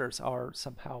others are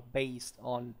somehow based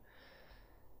on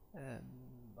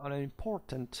an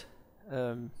important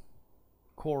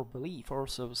core belief,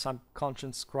 also some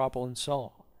conscience scruple and so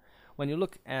on. When you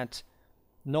look at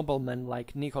noblemen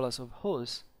like Nicholas of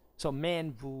Hus, so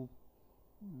men who,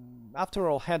 after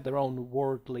all, had their own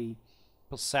worldly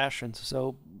possessions,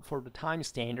 so for the time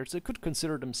standards, they could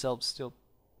consider themselves still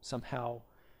somehow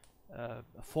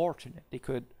fortunate. They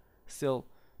could still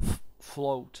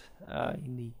float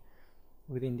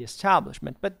within the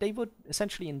establishment, but they would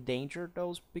essentially endanger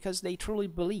those because they truly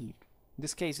believed, in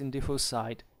this case, in the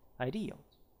Hussite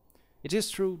ideals. It is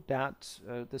true that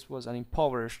this was an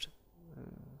impoverished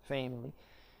family.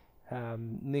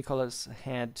 Nicholas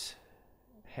had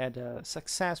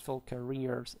successful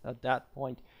careers at that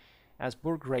point as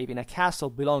burgrave in a castle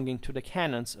belonging to the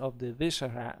canons of the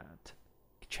Visegrad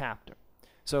chapter.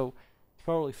 So he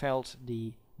probably felt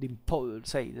the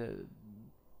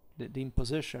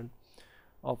imposition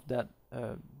of that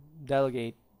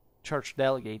church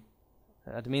delegate,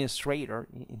 administrator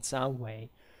in some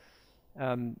way,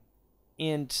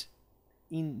 and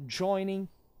in joining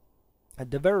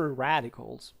the very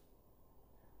radicals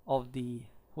of the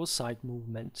Hussite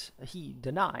movement, he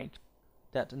denied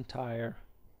that entire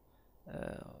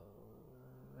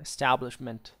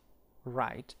establishment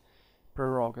right,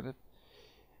 prerogative.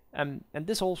 And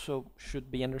this also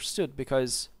should be understood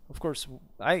because, of course,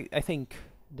 I think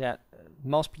that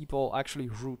most people actually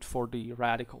root for the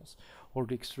radicals or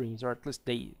the extremes, or at least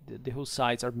the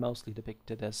Hussites are mostly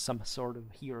depicted as some sort of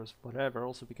heroes, whatever,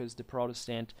 also because the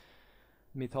Protestant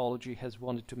mythology has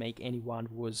wanted to make anyone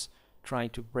who was trying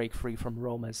to break free from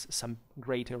Rome as some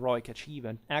great heroic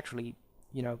achievement. Actually,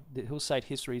 the Hussite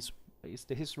history is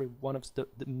the history of one of the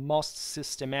most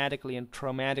systematically and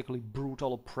traumatically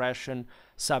brutal oppression,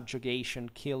 subjugation,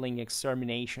 killing,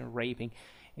 extermination, raping,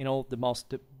 all the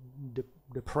most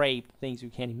depraved things you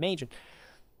can imagine.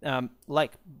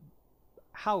 like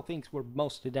how things were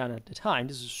mostly done at the time.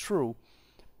 This is true,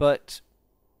 but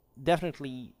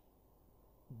definitely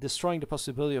destroying the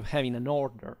possibility of having an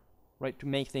order, right, to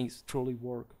make things truly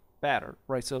work better,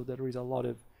 right? So there is a lot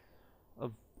of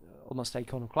almost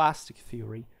iconoclastic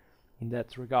theory in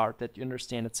that regard, that you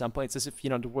understand at some point. It's as if,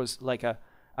 there was like a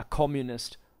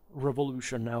communist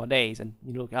revolution nowadays, and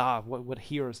look, what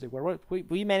heroes they were. Well,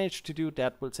 we managed to do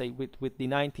that, we'll say, with the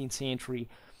 19th century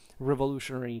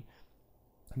revolutionary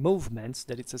movements,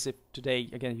 that it's as if today,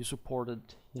 again, you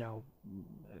supported,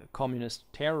 communist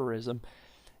terrorism.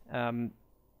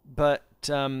 But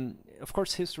of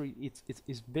course, history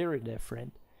is very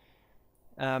different.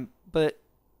 But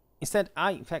instead,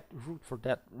 I in fact root for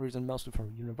that reason mostly for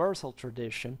universal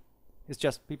tradition. It's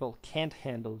just people can't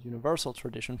handle universal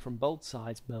tradition from both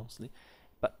sides mostly,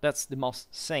 but that's the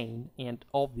most sane and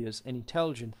obvious and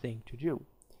intelligent thing to do.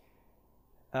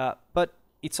 But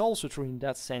it's also true in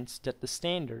that sense that the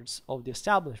standards of the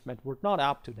establishment were not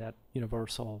up to that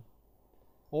universal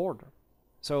order.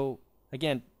 So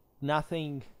again,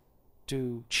 nothing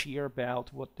to cheer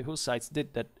about what the Hussites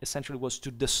did, that essentially was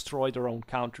to destroy their own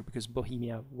country, because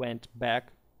Bohemia went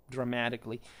back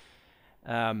dramatically.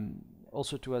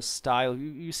 Also to a style,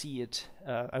 you see it,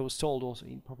 I was told also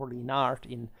probably in art,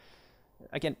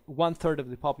 again, 1/3 of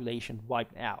the population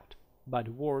wiped out by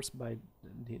the wars, by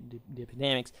the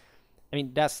epidemics. I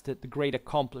mean, that's the great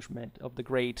accomplishment of the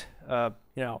great, the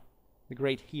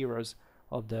great heroes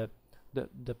of the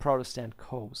Protestant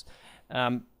cause.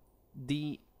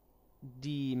 The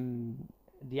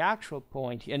actual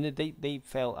point, and they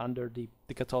fell under the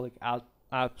Catholic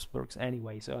Habsburgs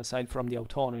anyway. So aside from the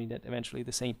autonomy that eventually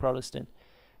the same Protestant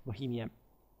Bohemia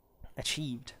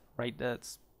achieved, right?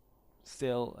 That's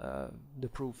still the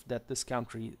proof that this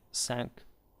country sank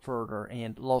further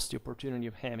and lost the opportunity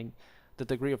of having the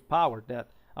degree of power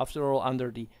that, after all,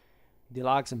 under the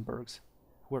Luxembourgs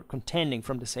were contending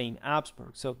from the same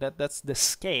Habsburg. So that's the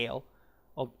scale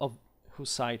of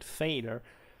Hussite failure,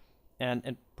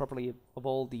 and probably of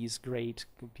all these great,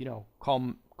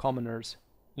 commoners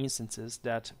instances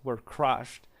that were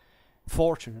crushed,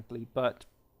 fortunately, but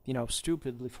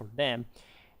stupidly for them,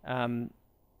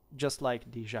 just like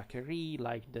the Jacquerie,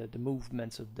 like the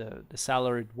movements of the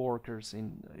salaried workers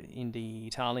in the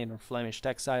Italian or Flemish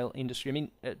textile industry. I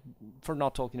mean, for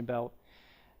not talking about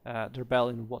the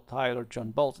rebellion of Wat Tyler,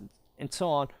 John Bolton, and so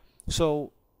on.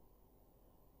 So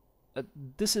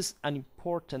this is an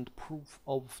important proof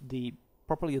of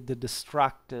probably the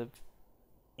destructive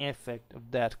effect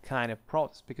of that kind of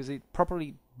protest, because it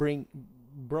probably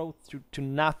brought to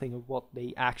nothing of what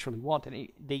they actually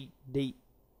wanted. They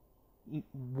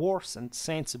worsened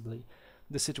sensibly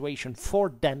the situation for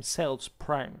themselves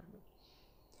primarily.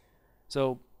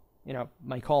 So,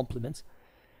 my compliments.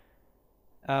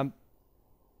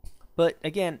 But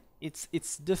again,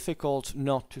 it's difficult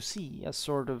not to see a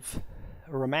sort of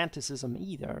romanticism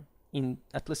either,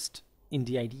 at least in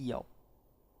the ideal,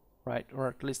 right? Or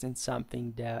at least in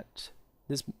something that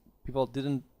these people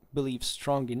didn't believe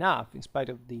strong enough, in spite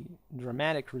of the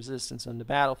dramatic resistance on the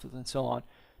battlefield and so on,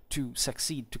 to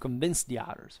succeed, to convince the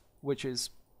others, which is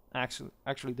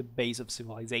actually the base of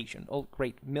civilization. All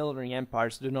great military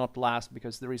empires do not last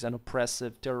because there is an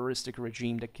oppressive, terroristic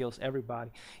regime that kills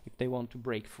everybody if they want to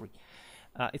break free.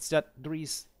 It's that there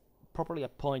is properly a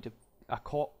point of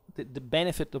the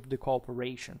benefit of the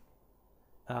cooperation.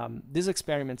 These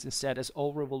experiments, instead, as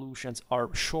all revolutions,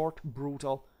 are short,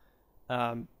 brutal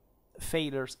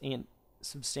failures and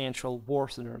substantial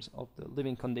worseners of the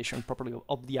living condition, properly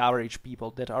of the average people,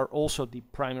 that are also the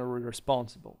primary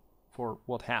responsible for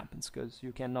what happens, because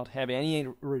you cannot have any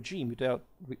regime without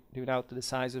the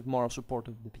decisive moral support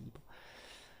of the people.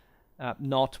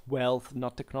 Not wealth,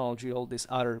 not technology, all this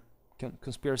other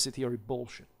conspiracy theory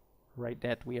bullshit, right,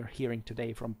 that we are hearing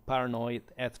today from paranoid,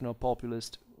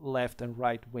 ethno-populist, left and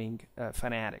right-wing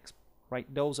fanatics,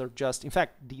 right? Those are just, in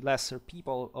fact, the lesser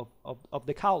people of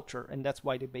the culture, and that's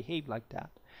why they behave like that.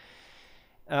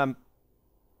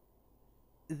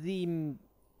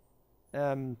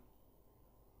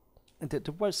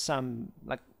 There was some,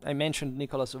 like I mentioned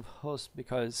Nicholas of Huss,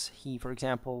 because he, for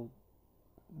example,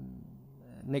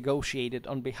 negotiated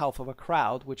on behalf of a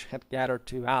crowd which had gathered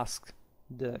to ask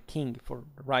the king for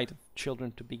the right of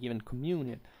children to be given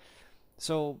communion.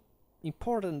 So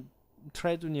important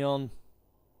trade union,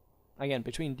 again,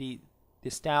 between the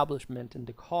establishment and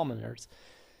the commoners,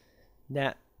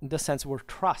 that in the sense were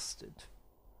trusted,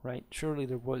 right? Surely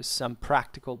there was some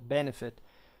practical benefit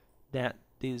that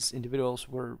these individuals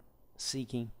were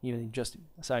seeking, even just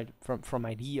aside from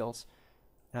ideals.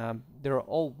 They're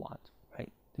all one,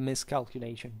 right? The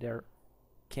miscalculation there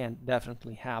can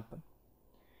definitely happen.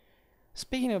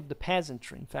 Speaking of the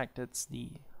peasantry, in fact, that's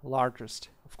the largest,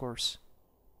 of course,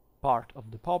 part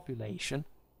of the population.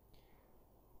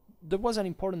 There was an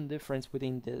important difference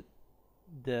within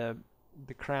the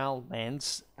crown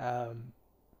lands.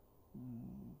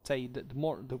 Say the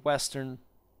more the western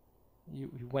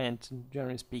you went, and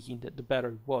generally speaking, the better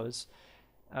it was.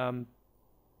 Um,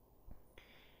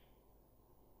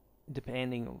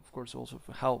 Depending, of course, also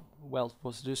for how wealth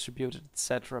was distributed,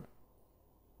 etc.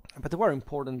 But there were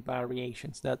important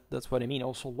variations. That's what I mean.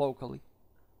 Also locally.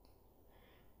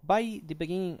 By the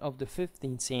beginning of the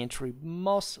 15th century,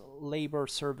 most labor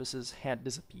services had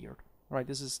disappeared. Right.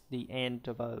 This is the end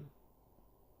of the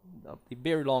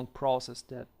very long process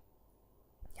that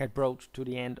had brought to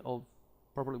the end of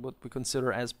probably what we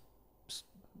consider as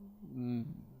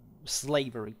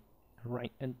slavery,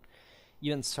 right, and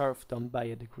even serfdom by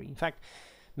a degree. In fact,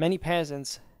 many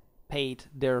peasants paid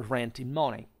their rent in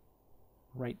money,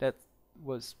 right? That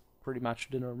was pretty much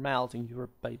the normality in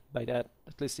Europe by that,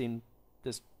 at least in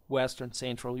this Western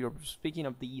Central Europe. Speaking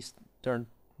of the Eastern,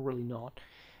 really not.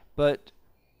 But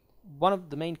one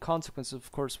of the main consequences,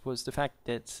 of course, was the fact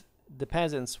that the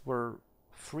peasants were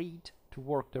freed to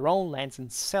work their own lands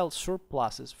and sell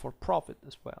surpluses for profit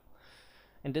as well.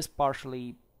 And this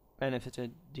partially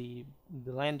benefited the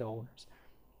landowners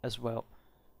as well.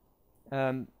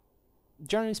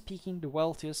 Generally speaking, the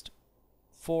wealthiest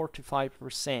 4 to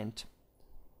 5%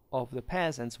 of the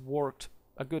peasants worked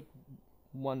a good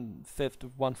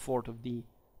 1/4 of the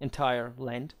entire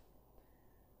land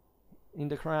in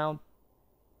the crown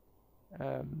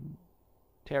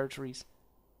territories.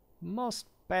 Most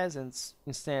peasants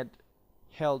instead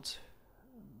held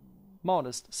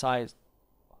modest-sized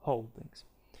holdings.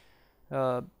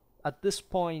 At this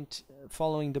point,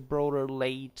 following the broader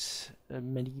late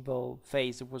medieval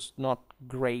phase, it was not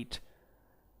great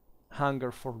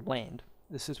hunger for land.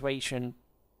 The situation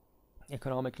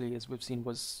economically, as we've seen,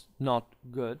 was not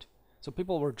good. So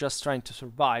people were just trying to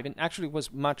survive, and actually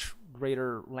was much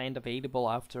greater land available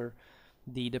after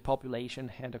the depopulation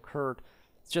had occurred.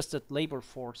 It's just that labor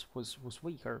force was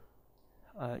weaker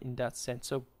in that sense.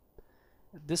 So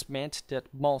this meant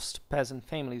that most peasant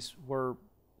families were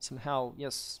somehow,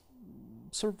 yes,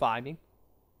 surviving,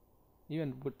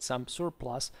 even with some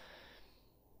surplus.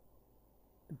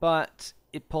 But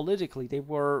politically, they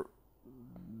were,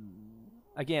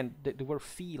 again, they were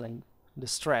feeling the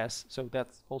stress. So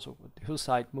that's also what the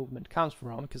Hussite movement comes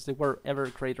from, because they were ever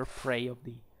greater prey of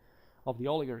the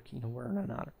oligarchy in one way or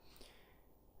another.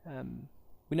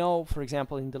 We know, for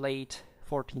example, in the late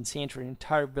 14th century, an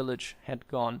entire village had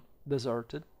gone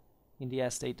deserted in the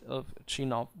estate of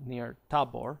Chinov near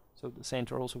Tabor, so the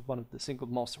center also of one of the single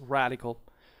most radical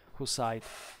Hussite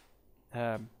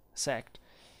sect.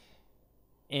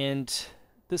 And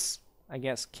this, I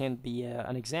guess, can be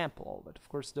an example, but of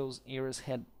course those areas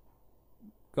had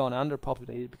gone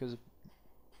underpopulated because of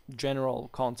general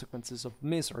consequences of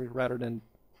misery rather than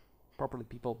properly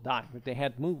people dying. But they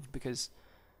had moved because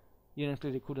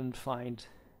they couldn't find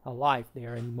a life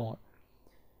there anymore.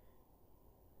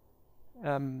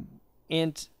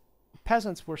 And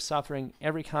peasants were suffering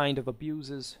every kind of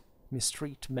abuses,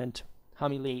 mistreatment,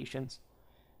 humiliations.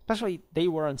 Especially, they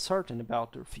were uncertain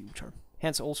about their future.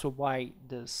 Hence also why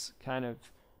this kind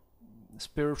of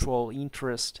spiritual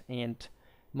interest and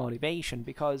motivation,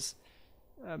 because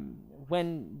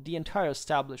when the entire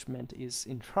establishment is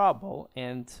in trouble,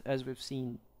 and as we've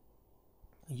seen,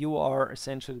 you are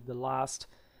essentially the last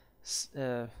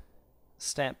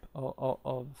step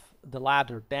of the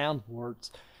ladder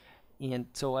downwards, and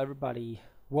so everybody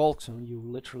walks on you,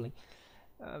 literally.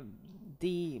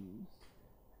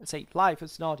 Let's say life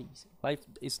is not easy. Life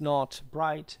is not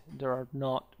bright. There are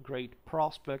not great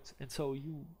prospects, and so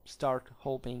you start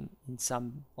hoping in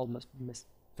some almost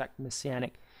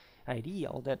messianic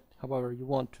ideal that, however, you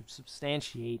want to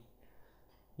substantiate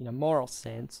in a moral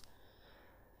sense.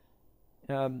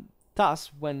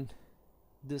 Thus, when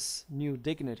this new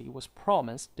dignity was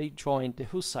promised, they joined the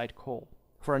Hussite call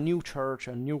for a new church,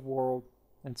 a new world,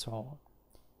 and so on.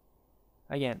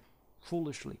 Again,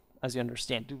 foolishly, as you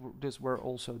understand, these were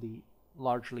also the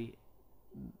largely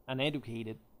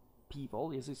uneducated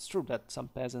people. Yes, it's true that some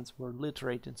peasants were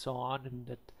literate and so on, and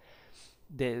that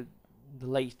the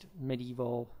late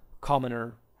medieval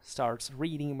commoner starts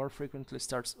reading more frequently,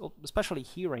 starts especially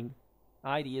hearing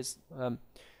ideas.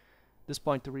 This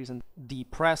point, the reason the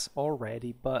press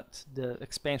already, but the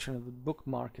expansion of the book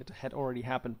market had already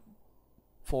happened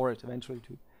for it eventually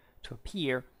to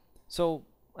appear. So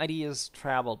ideas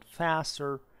traveled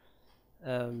faster.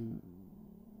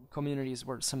 Communities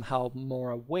were somehow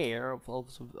more aware of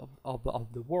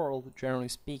the world, generally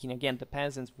speaking. Again, the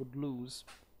peasants would lose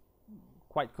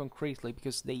quite concretely,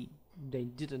 because they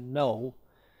didn't know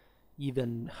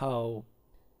even how,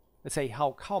 let's say,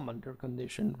 how common their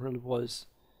condition really was,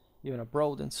 even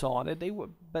abroad and so on.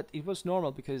 But it was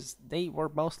normal because they were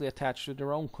mostly attached to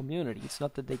their own community. It's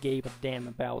not that they gave a damn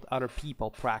about other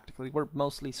people. Practically, we're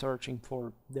mostly searching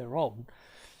for their own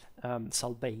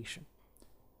salvation.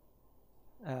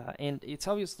 And it's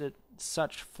obvious that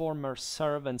such former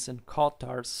servants and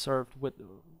Khotars served with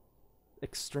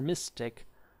extremistic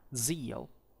zeal,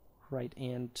 right,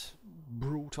 and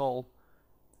brutal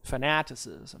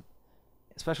fanaticism,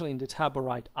 especially in the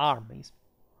Taborite armies,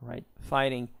 right,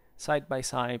 fighting side by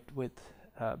side with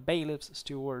bailiffs,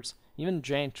 stewards, even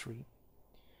gentry,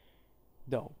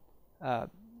 though.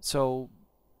 So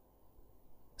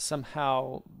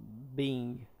somehow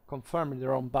being confirmed in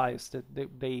their own bias that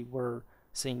they were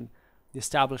seeing the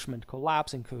establishment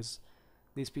collapsing, because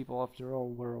these people, after all,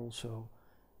 were also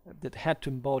that had to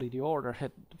embody the order,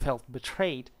 had felt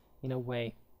betrayed in a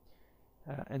way,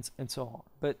 and so on.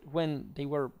 But when they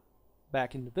were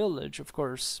back in the village, of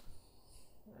course,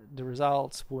 the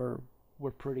results were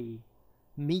pretty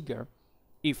meager,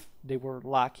 if they were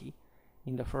lucky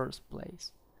in the first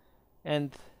place.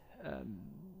 And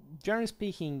generally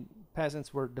speaking,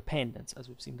 peasants were dependents, as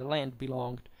we've seen. The land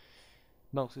belonged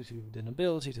mostly to the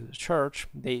nobility, to the church.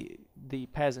 The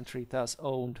peasantry thus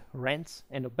owned rents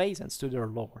and obeisance to their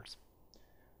lords.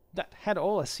 That had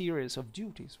all a series of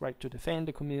duties, right, to defend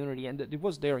the community, and it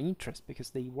was their interest because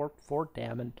they worked for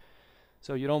them. And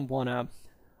so you don't want to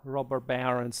robber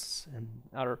barons and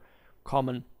other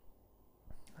common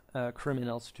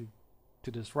criminals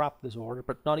to disrupt this order,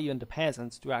 but not even the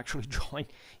peasants to actually join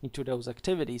into those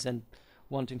activities and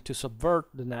wanting to subvert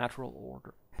the natural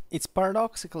order. It's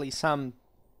paradoxically some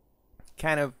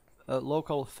kind of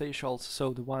local officials,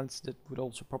 so the ones that would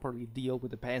also properly deal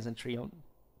with the peasantry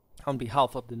on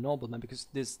behalf of the noblemen, because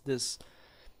this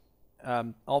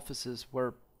offices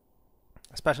were,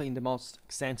 especially in the most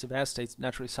extensive estates,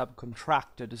 naturally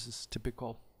subcontracted. This is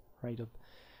typical, right, of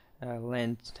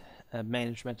land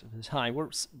management of the time.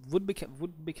 Would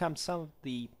become some of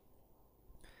the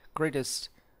greatest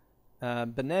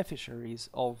beneficiaries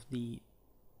of the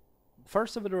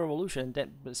first of the revolution,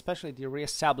 then especially the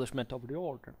re-establishment of the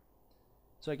order.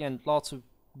 So again, lots of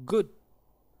good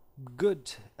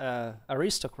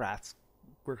aristocrats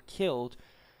were killed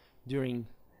during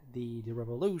the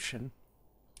revolution,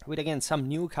 with again some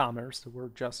newcomers that were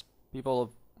just people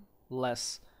of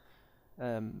less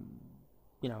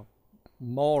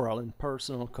moral and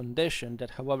personal condition,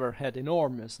 that however had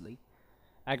enormously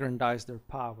aggrandized their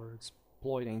power,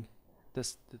 exploiting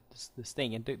this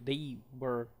thing, and they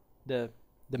were the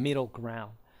middle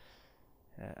ground,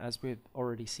 as we've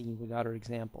already seen with other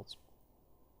examples.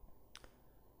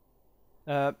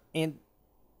 And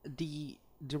the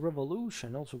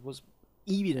revolution also was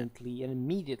evidently and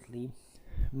immediately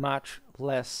much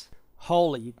less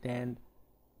holy than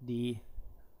the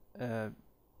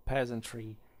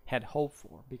peasantry had hoped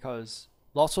for, because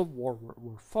lots of war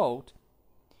were fought,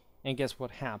 and guess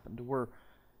what happened? There were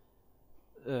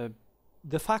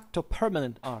de facto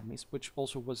permanent armies, which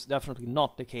also was definitely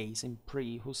not the case in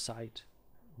pre-Hussite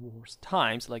wars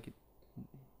times, like it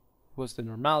was the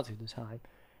normality of the time,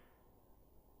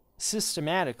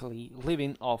 systematically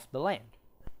living off the land.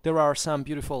 There are some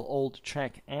beautiful old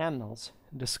Czech annals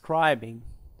describing,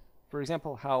 for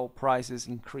example, how prices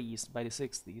increased by the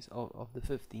 60s of the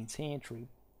 15th century,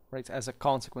 right, as a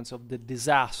consequence of the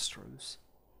disastrous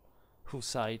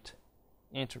Hussite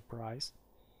enterprise.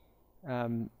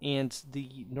 And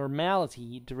the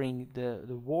normality during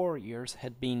the war years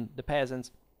had been the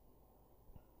peasants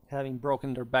having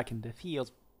broken their back in the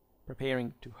fields,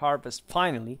 preparing to harvest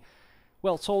finally,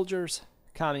 while soldiers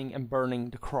coming and burning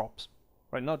the crops,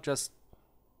 right? Not just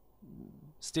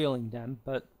stealing them,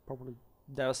 but probably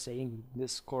devastating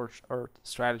this scorched earth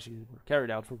strategy that were carried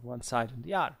out from one side and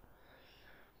the other.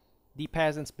 The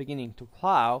peasants beginning to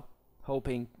plow,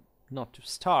 hoping not to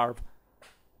starve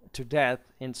to death,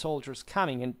 and soldiers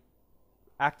coming and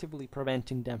actively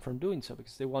preventing them from doing so,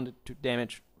 because they wanted to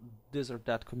damage this or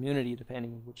that community,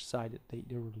 depending on which side they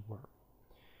really were.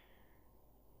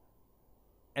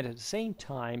 And at the same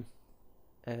time,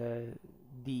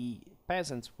 the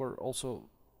peasants were also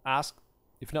asked,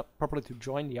 if not properly to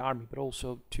join the army, but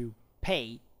also to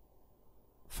pay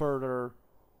further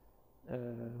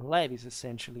levies,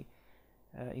 essentially,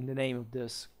 in the name of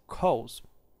this cause.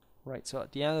 Right, so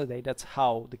at the end of the day, that's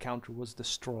how the country was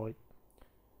destroyed,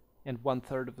 and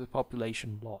 1/3 of the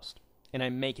population lost. And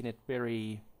I'm making it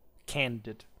very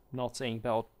candid, not saying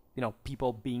about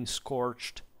people being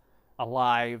scorched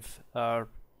alive,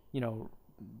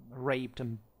 raped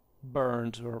and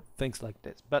burned or things like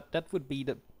this. But that would be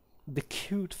the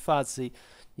cute, fuzzy,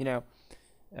 you know,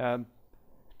 um,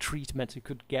 treatment you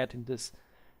could get in this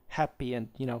happy and,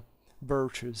 you know,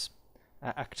 virtuous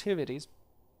activities.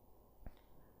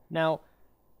 Now,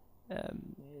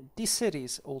 these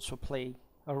cities also play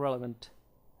a relevant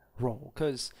role,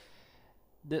 because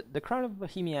the crown of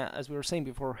Bohemia, as we were saying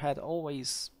before, had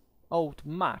always owed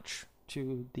much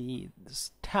to the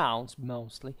towns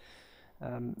mostly.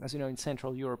 As you know, in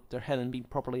Central Europe, there hadn't been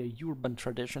properly a urban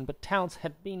tradition, but towns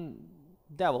had been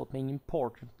developing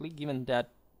importantly, given that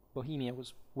Bohemia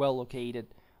was well located,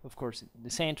 of course, in the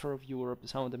center of Europe,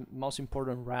 some of the most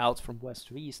important routes from west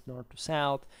to east, north to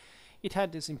south. It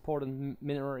had these important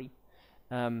mineral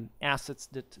assets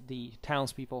that the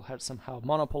townspeople had somehow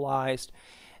monopolized.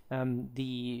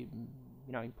 The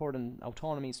important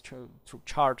autonomies through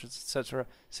charters, etc.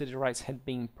 City rights had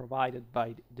been provided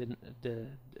by the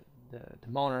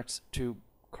monarchs to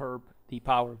curb the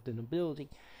power of the nobility.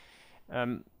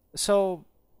 So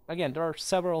again, there are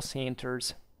several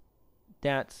centers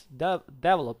that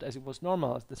developed, as it was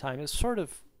normal at the time, as sort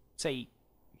of, say,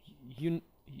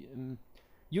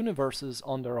 universes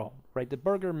on their own, right? The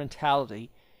burgher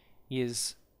mentality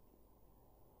is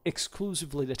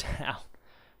exclusively the town,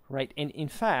 right? And in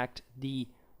fact, the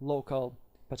local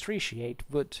patriciate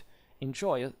would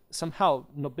enjoy a somehow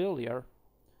nobiliar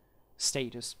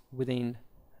status within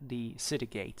the city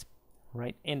gate,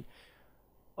 right? And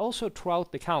also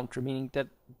throughout the country, meaning that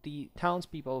the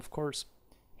townspeople, of course,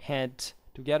 had,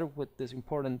 together with this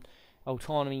important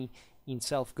autonomy in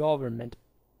self-government,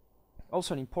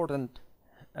 also an important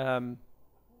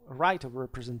right of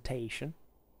representation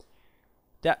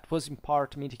that was in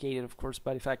part mitigated, of course,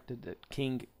 by the fact that the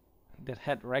king that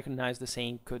had recognized the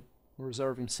same could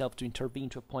reserve himself to intervene,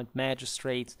 to appoint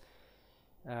magistrates,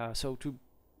 so to,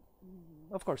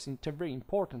 of course, intervene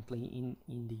importantly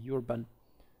in the urban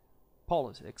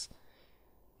politics.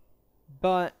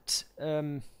 But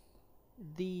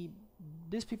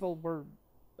these people were,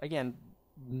 again,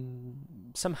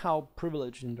 somehow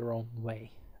privileged in their own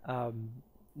way.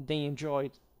 They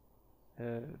enjoyed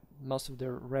most of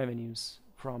their revenues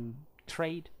from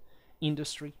trade,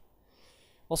 industry.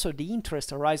 Also, the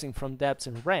interest arising from debts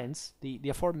and rents, the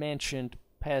aforementioned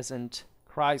peasant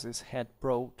crisis had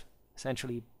brought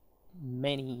essentially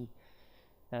many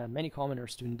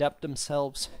commoners to indebt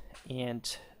themselves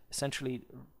and essentially,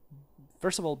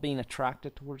 first of all, being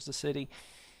attracted towards the city,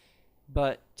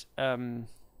 but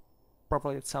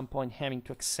probably at some point having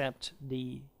to accept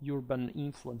the urban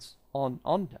influence on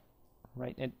them,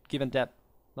 right? And given that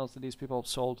most of these people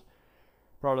sold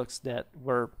products that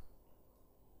were,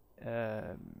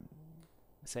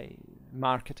 say,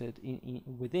 marketed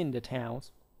within the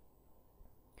towns,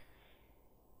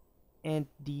 and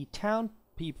the town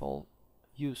people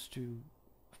used to,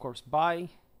 of course, buy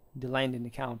the land in the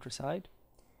countryside.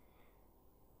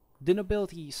 The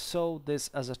nobility saw this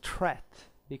as a threat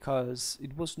because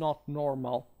it was not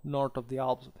normal north of the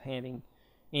Alps of having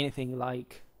anything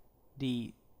like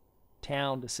the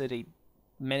town, the city,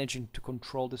 managing to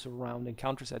control the surrounding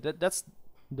countryside. That's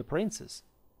the prince's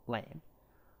land,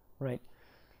 right?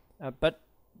 But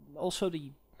also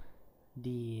the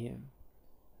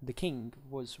king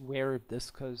was aware of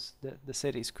this because the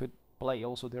cities could play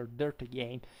also their dirty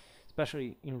game,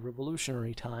 especially in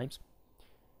revolutionary times.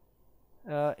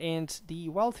 And the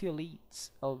wealthy elites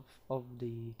of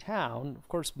the town, of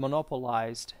course,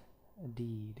 monopolized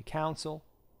the council.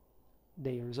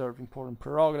 They reserved important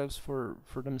prerogatives for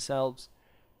themselves.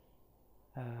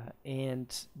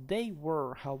 And they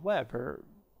were, however,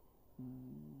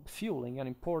 fueling an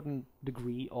important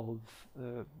degree of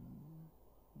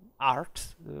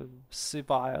art,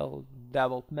 civil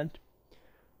development,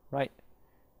 right?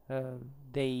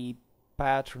 They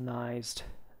patronized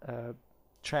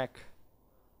Czech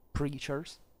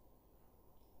preachers.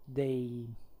 They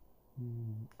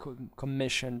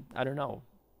commissioned, I don't know,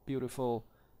 beautiful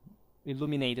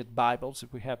illuminated Bibles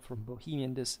that we have from Bohemia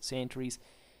in these centuries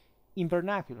in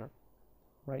vernacular,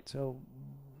 right? So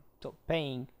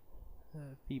paying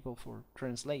people for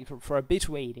translate for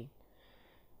habituating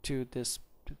to this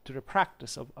to the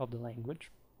practice of the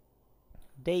language.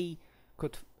 They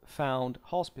could found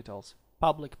hospitals,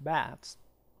 public baths,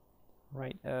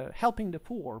 right? Helping the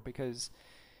poor, because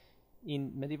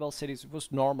in medieval cities it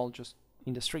was normal just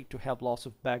in the street to have lots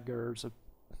of beggars.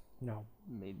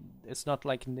 It's not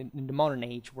like in the modern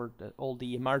age where all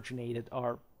the emarginated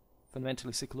are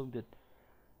fundamentally secluded,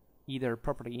 either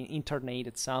properly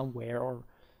internated somewhere or,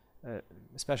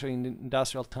 especially in the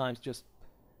industrial times, just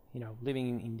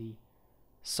living in the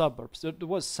suburbs. There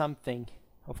was something,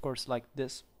 of course, like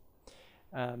this.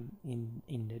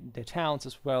 in the towns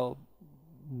as well.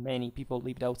 Many people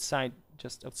lived outside,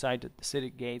 just outside the city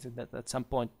gates, and that at some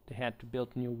point they had to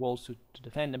build new walls to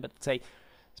defend them. But say,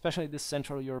 especially this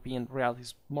Central European reality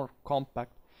is more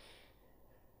compact,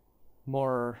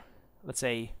 more, let's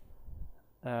say,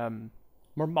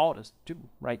 more modest too,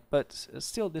 right? But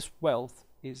still, this wealth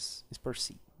is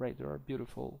perceived, right? There are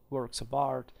beautiful works of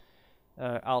art,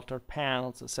 altar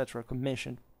panels, etc.,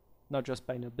 commissioned not just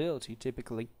by nobility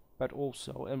typically, but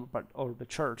also or the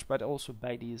church, but also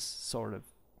by these sort of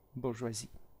bourgeoisie.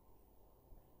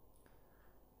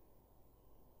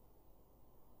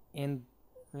 And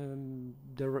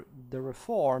the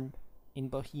reform in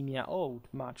Bohemia owed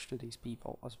much to these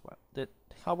people as well. That,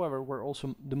 however, were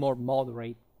also the more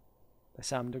moderate by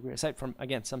some degree, aside from,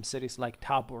 again, some cities like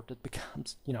Tabor that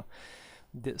becomes,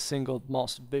 the single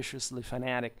most viciously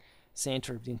fanatic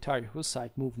center of the entire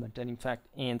Hussite movement, and in fact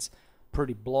ends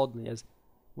pretty bloodily, as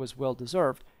was well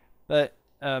deserved. But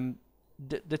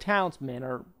the townsmen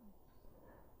are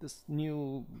this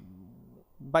new,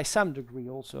 by some degree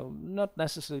also, not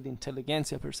necessarily the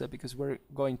intelligentsia per se, because we're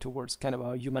going towards kind of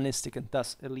a humanistic and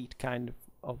thus elite kind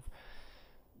of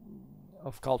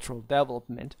cultural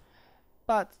development,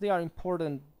 but they are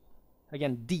important,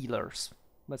 again, dealers,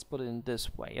 let's put it in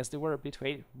this way, as they were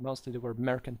habituated, mostly they were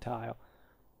mercantile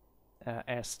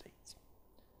estates.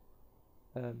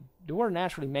 There were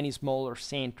naturally many smaller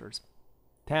centers,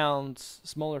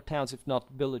 smaller towns, if not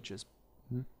villages.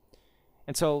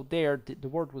 And so there, the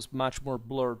word was much more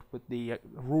blurred with the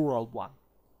rural one,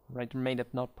 right? There may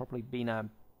have not properly been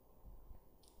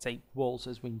say, walls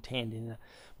as we intend in a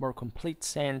more complete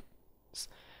sense.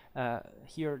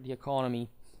 Here, the economy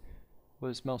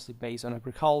was mostly based on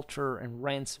agriculture and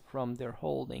rents from their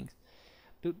holdings.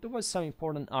 There was some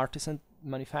important artisan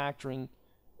manufacturing,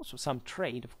 also some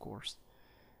trade, of course,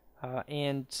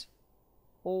 and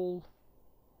all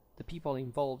the people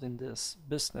involved in this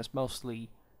business mostly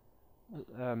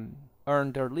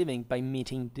earned their living by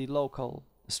meeting the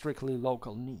strictly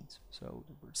local needs. So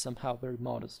they were somehow very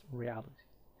modest realities.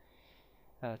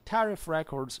 Tariff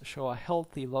records show a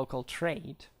healthy local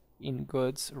trade in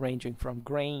goods ranging from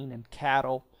grain and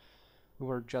cattle. We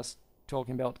were just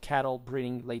talking about cattle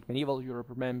breeding late medieval Europe,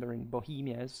 remembering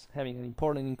Bohemia as having an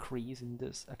important increase in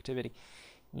this activity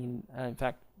in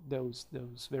fact, those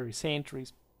very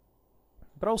centuries.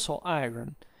 But also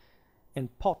iron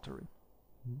and pottery.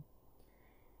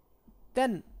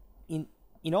 Then, in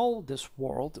all this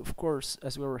world, of course,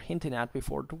 as we were hinting at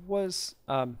before, there was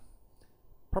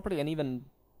probably an even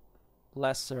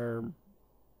lesser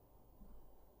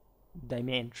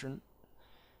dimension,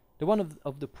 the one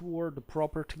of the poor, the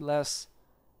propertyless,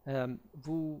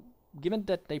 who, given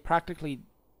that they practically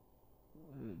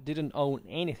didn't own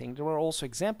anything, they were also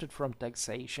exempted from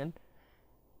taxation,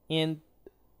 and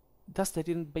thus they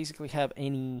didn't basically have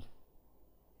any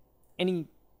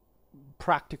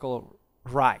practical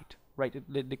right?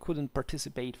 They couldn't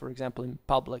participate, for example, in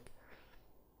public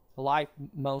life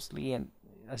mostly, and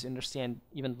as you understand,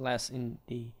 even less in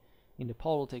the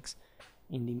politics,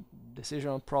 in the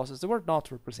decisional process. They were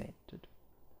not represented,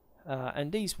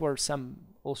 and these were some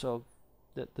also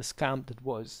the scam that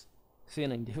was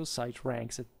filling the Hussite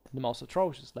ranks at the most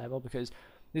atrocious level, because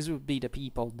these would be the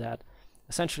people that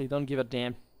essentially don't give a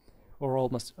damn, or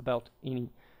almost, about any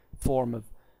form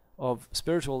of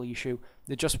spiritual issue.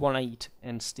 They just want to eat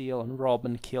and steal and rob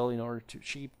and kill in order to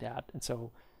achieve that. And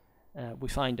so we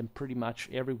find them pretty much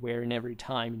everywhere and every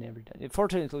time and every day.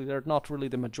 Fortunately, they're not really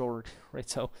the majority, right?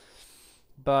 So,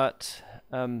 but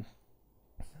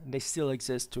they still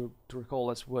exist to recall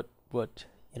us what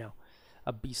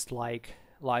a beast-like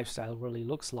lifestyle really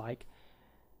looks like.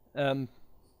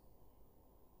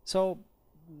 So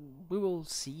we will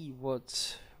see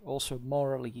what also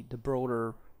morally the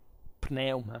broader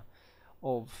pneuma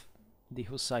of the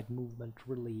Hussite movement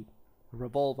really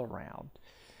revolve around.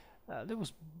 That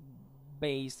was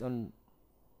based on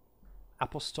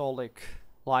apostolic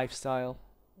lifestyle,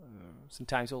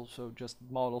 sometimes also just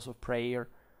models of prayer.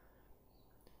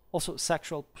 Also,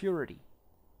 sexual purity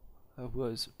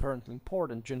was apparently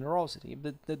important, generosity.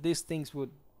 That these things would,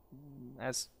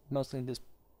 as mostly in this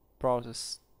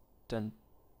Protestant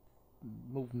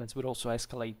movements, would also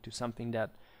escalate to something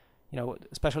that,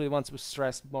 especially the ones who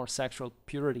stressed more sexual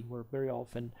purity, were very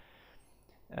often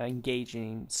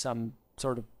engaging in some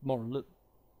sort of more,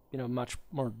 much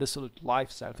more dissolute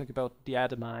lifestyle. Think about the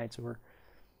Adamites, or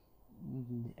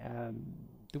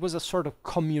there was a sort of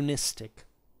communistic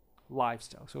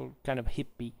lifestyle, so kind of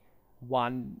hippie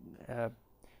one,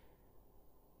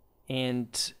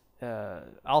 and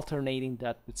alternating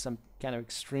that with some kind of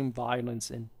extreme violence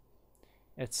and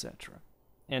etc.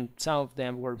 And some of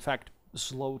them were in fact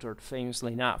slaughtered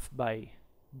famously enough by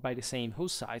the same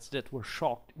Hussites that were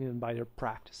shocked even by their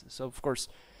practices. So of course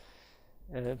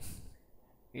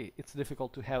it's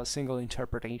difficult to have a single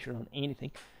interpretation on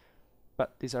anything,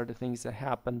 but these are the things that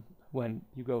happen when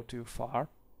you go too far.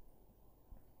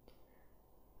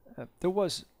 There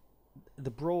was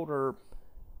the broader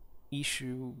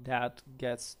issue that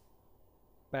gets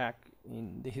back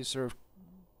in the history of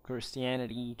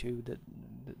Christianity to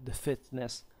the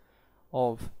fitness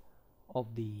of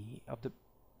the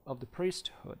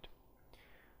priesthood,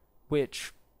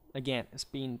 which again has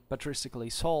been patristically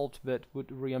solved, but would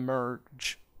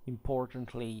reemerge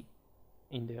importantly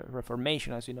in the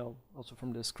Reformation, as you know, also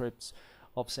from the scripts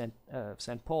of Saint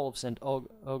Paul, of Saint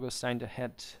Augustine, that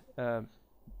had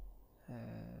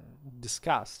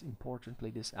discussed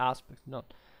importantly this aspect,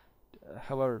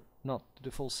 however, not to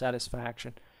the full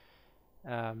satisfaction,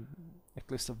 at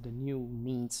least of the new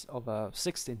needs of a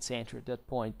 16th century. At that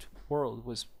point, world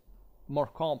was more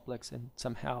complex and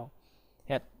somehow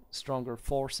had stronger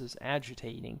forces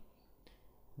agitating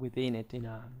within it in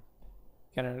a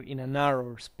kind of in a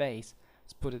narrower space.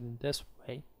 Let's put it in this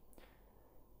way.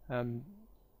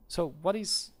 So what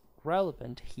is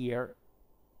relevant here,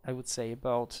 I would say,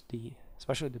 about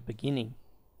especially the beginning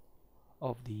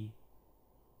of the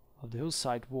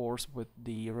Hussite wars, with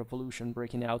the revolution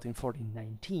breaking out in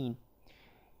 1419,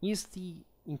 is the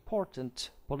important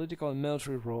political and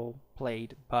military role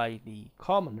played by the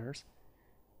commoners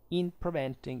in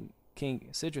preventing King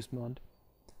Sigismund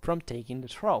from taking the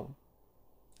throne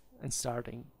and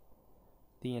starting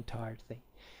the entire thing.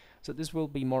 So this will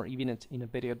be more evident in a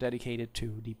video dedicated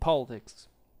to the politics,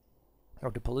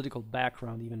 or the political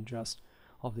background even just,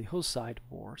 of the Hussite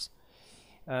wars.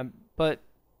 But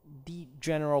the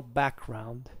general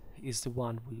background is the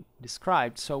one we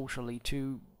described socially,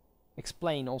 to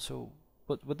explain also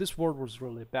what this war was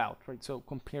really about, right? So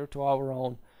compared to our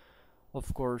own,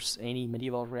 of course, any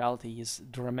medieval reality is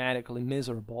dramatically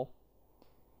miserable,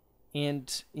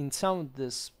 and in some of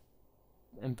these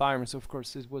environments, of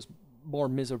course, it was more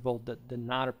miserable than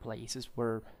other places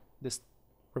where this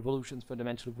revolutions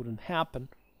fundamentally wouldn't happen.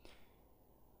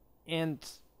 And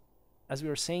as we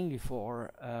were saying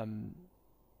before,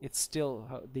 it's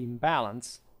still the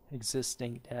imbalance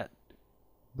existing that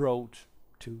brought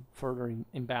to further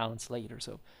imbalance later.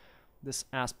 So this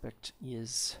aspect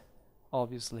is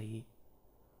obviously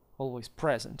always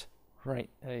present, right?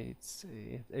 It's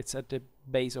at the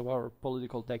base of our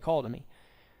political dichotomy.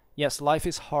 Yes, life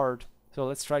is hard, so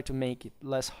let's try to make it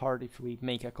less hard if we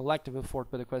make a collective effort,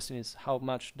 but the question is how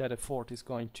much that effort is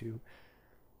going to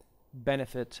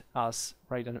benefit us,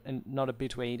 right? And not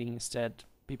habituating instead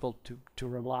people to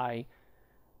rely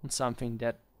on something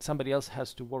that somebody else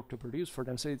has to work to produce for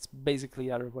them. So it's basically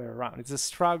the other way around. It's a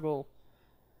struggle,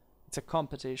 it's a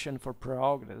competition for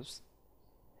prerogatives,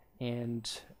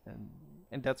 and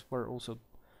that's where also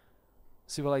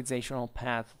civilizational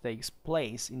path takes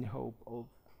place, in the hope of,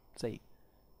 say,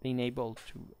 being able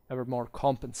to ever more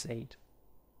compensate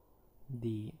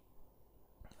the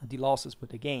losses with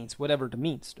the gains, whatever the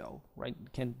means, though, right?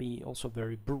 It can be also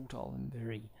very brutal and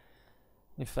very,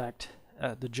 in fact,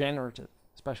 degenerative,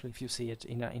 especially if you see it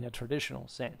in a traditional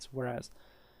sense. Whereas,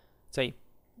 say,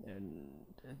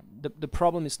 the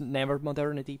problem is never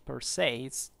modernity per se.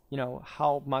 It's, you know,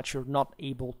 how much you're not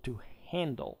able to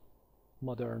handle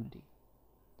modernity,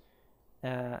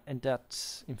 and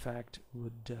that, in fact,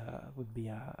 would be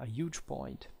a huge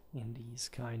point in these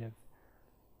kind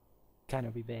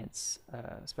of events,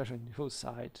 especially in the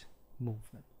Hussite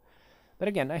movement. But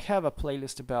again, I have a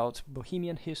playlist about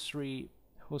Bohemian history,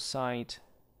 Hussite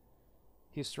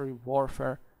history,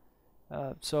 warfare.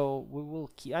 So we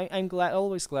will. I'm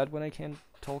always glad when I can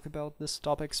talk about this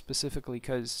topic specifically,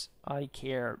 because I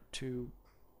care to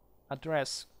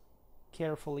address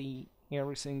carefully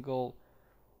every single,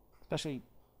 especially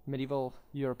medieval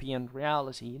European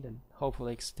reality, then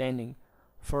hopefully extending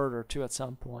further to at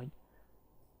some point.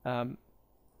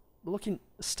 Looking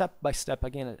step by step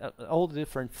again at all the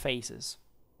different phases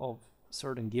of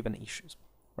certain given issues,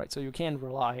 right? So you can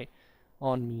rely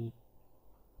on me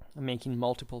making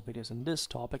multiple videos on these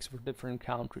topics for different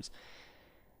countries,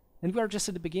 and we are just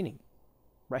at the beginning,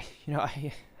 right? You know,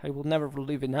 I will never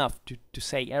live enough to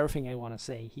say everything I want to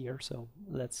say here, so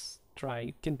let's try.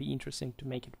 It can be interesting to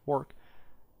make it work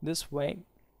this way.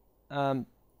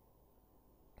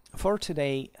 For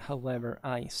today, however,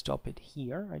 I stop it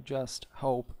here. I just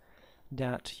hope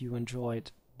that you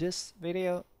enjoyed this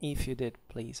video. If you did,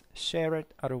 please share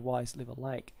it. Otherwise, leave a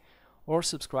like or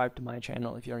subscribe to my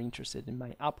channel if you're interested in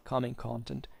my upcoming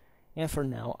content. And for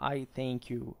now, I thank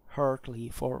you heartily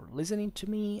for listening to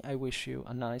me. I wish you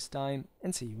a nice time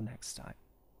and see you next time.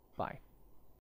 Bye. Bye.